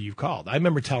whatever you've called. I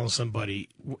remember telling somebody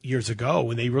years ago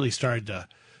when they really started to,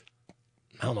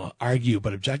 argue,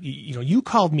 but object, you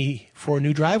called me for a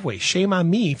new driveway. Shame on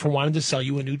me for wanting to sell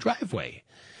you a new driveway.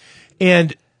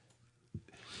 And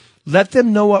let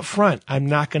them know up front, I'm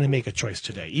not going to make a choice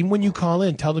today. Even when you call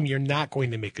in, tell them you're not going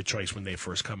to make a choice when they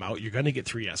first come out. You're going to get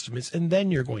 3 estimates, and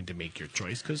then you're going to make your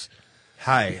choice. Because,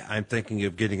 hi, I'm thinking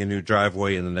of getting a new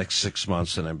driveway in the next 6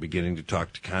 months, and I'm beginning to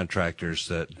talk to contractors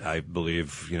that I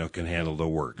believe can handle the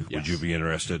work. Yes. Would you be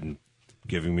interested in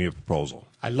giving me a proposal?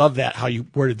 I love that, how you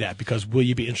worded that, because will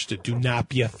you be interested? Do not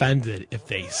be offended if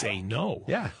they say no.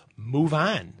 Yeah. Move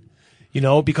on.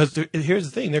 Because here's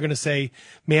the thing. They're going to say,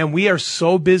 man, we are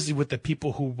so busy with the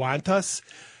people who want us,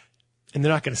 and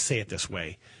they're not going to say it this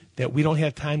way, that we don't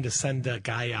have time to send a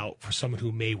guy out for someone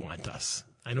who may want us.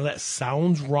 I know that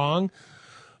sounds wrong,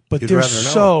 but they're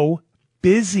so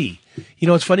busy.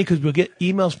 It's funny because we'll get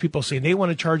emails from people saying they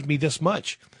want to charge me this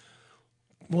much.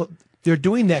 Well, they're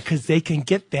doing that because they can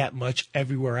get that much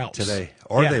everywhere else. Today.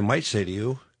 Or they might say to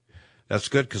you, that's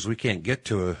good because we can't get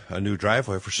to a new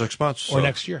driveway for 6 months. Or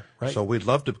next year, right? So we'd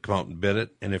love to come out and bid it.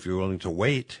 And if you're willing to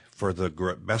wait for the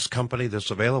best company that's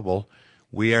available,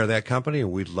 we are that company, and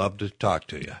we'd love to talk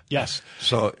to you. Yes.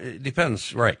 So it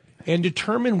depends, right. And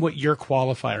determine what your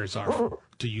qualifiers are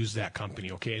to use that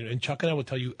company, okay? And Chuck and I will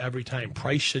tell you every time,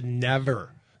 price should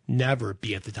never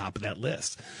be at the top of that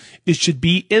list. It should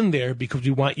be in there because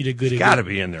we want you to get it. It's got to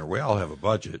be in there. We all have a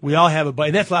budget. We all have a budget.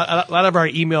 And that's a lot of our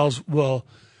emails will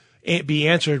be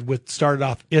answered with started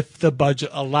off, if the budget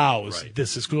allows. Right.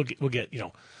 This is we'll get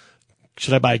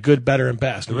should I buy good, better, and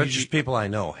best? The richest people I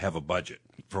know have a budget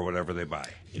for whatever they buy.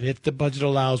 And if the budget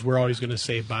allows, we're always going to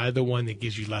say buy the one that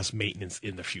gives you less maintenance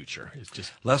in the future. It's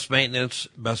just less maintenance,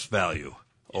 best value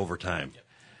over time.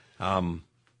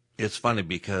 It's funny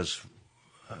because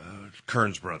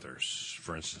Kearns Brothers,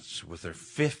 for instance, with their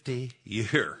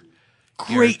 50-year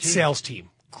great sales team,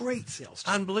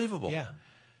 unbelievable. Yeah.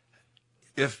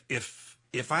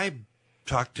 If I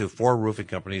talk to 4 roofing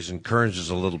companies and Kearns is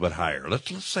a little bit higher,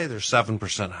 let's say they're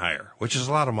 7% higher, which is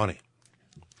a lot of money.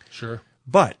 Sure.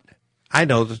 But I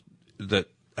know that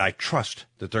I trust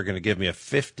that they're going to give me a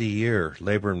 50-year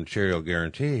labor and material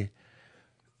guarantee.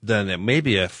 Then it may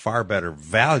be a far better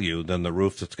value than the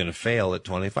roof that's going to fail at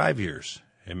 25 years.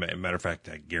 As a matter of fact,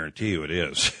 I guarantee you it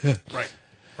is. Right.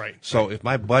 Right. So if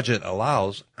my budget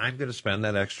allows, I'm going to spend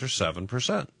that extra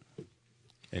 7%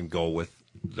 and go with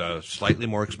the slightly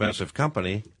more expensive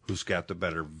company who's got the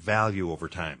better value over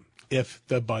time. If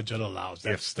the budget allows.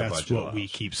 That's what we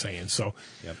keep saying. So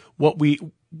Yep.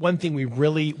 one thing we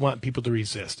really want people to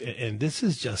resist, and this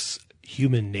is just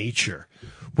human nature.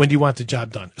 When do you want the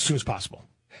job done? As soon as possible.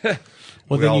 Well,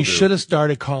 We then all you do. should have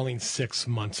started calling 6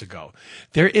 months ago.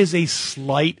 There is a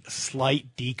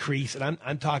slight decrease, and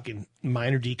I'm talking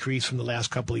minor decrease from the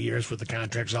last couple of years with the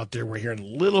contractors out there. We're hearing a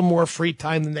little more free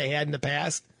time than they had in the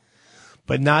past,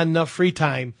 but not enough free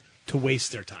time to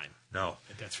waste their time. No.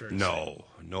 If that's fair to say. No,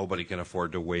 nobody can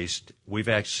afford to waste. We've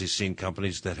actually seen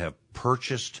companies that have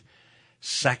purchased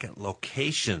second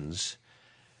locations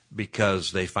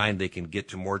because they find they can get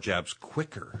to more jobs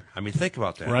quicker. I mean, think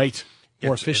about that. Right.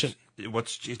 More It's- efficient.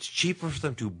 It's cheaper for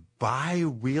them to buy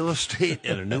real estate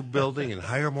in a new building and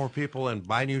hire more people and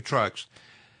buy new trucks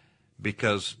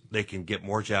because they can get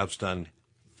more jobs done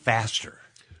faster.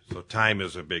 So time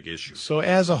is a big issue. So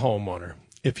as a homeowner,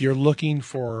 if you're looking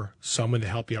for someone to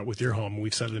help you out with your home,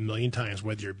 we've said it a million times,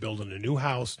 whether you're building a new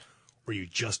house or you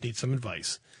just need some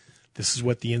advice, this is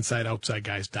what the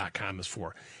InsideOutsideGuys.com is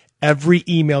for. Every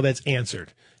email that's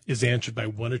answered is answered by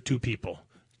one or two people,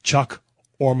 Chuck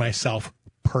or myself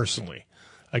personally.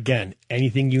 Again,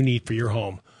 anything you need for your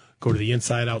home, go to the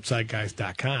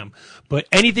InsideOutsideGuys.com. But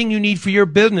anything you need for your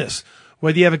business,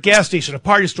 whether you have a gas station, a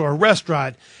party store, a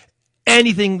restaurant,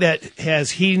 anything that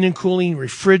has heating and cooling,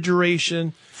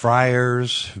 refrigeration,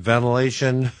 Fryers,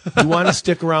 ventilation. you want to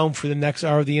stick around for the next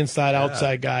hour of the Inside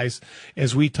Outside Guys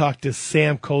as we talk to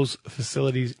Samco's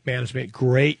Facilities Management.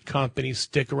 Great company.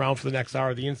 Stick around for the next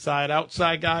hour of the Inside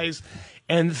Outside Guys.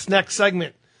 And this next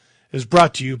segment is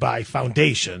brought to you by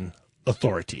Foundation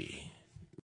Authority.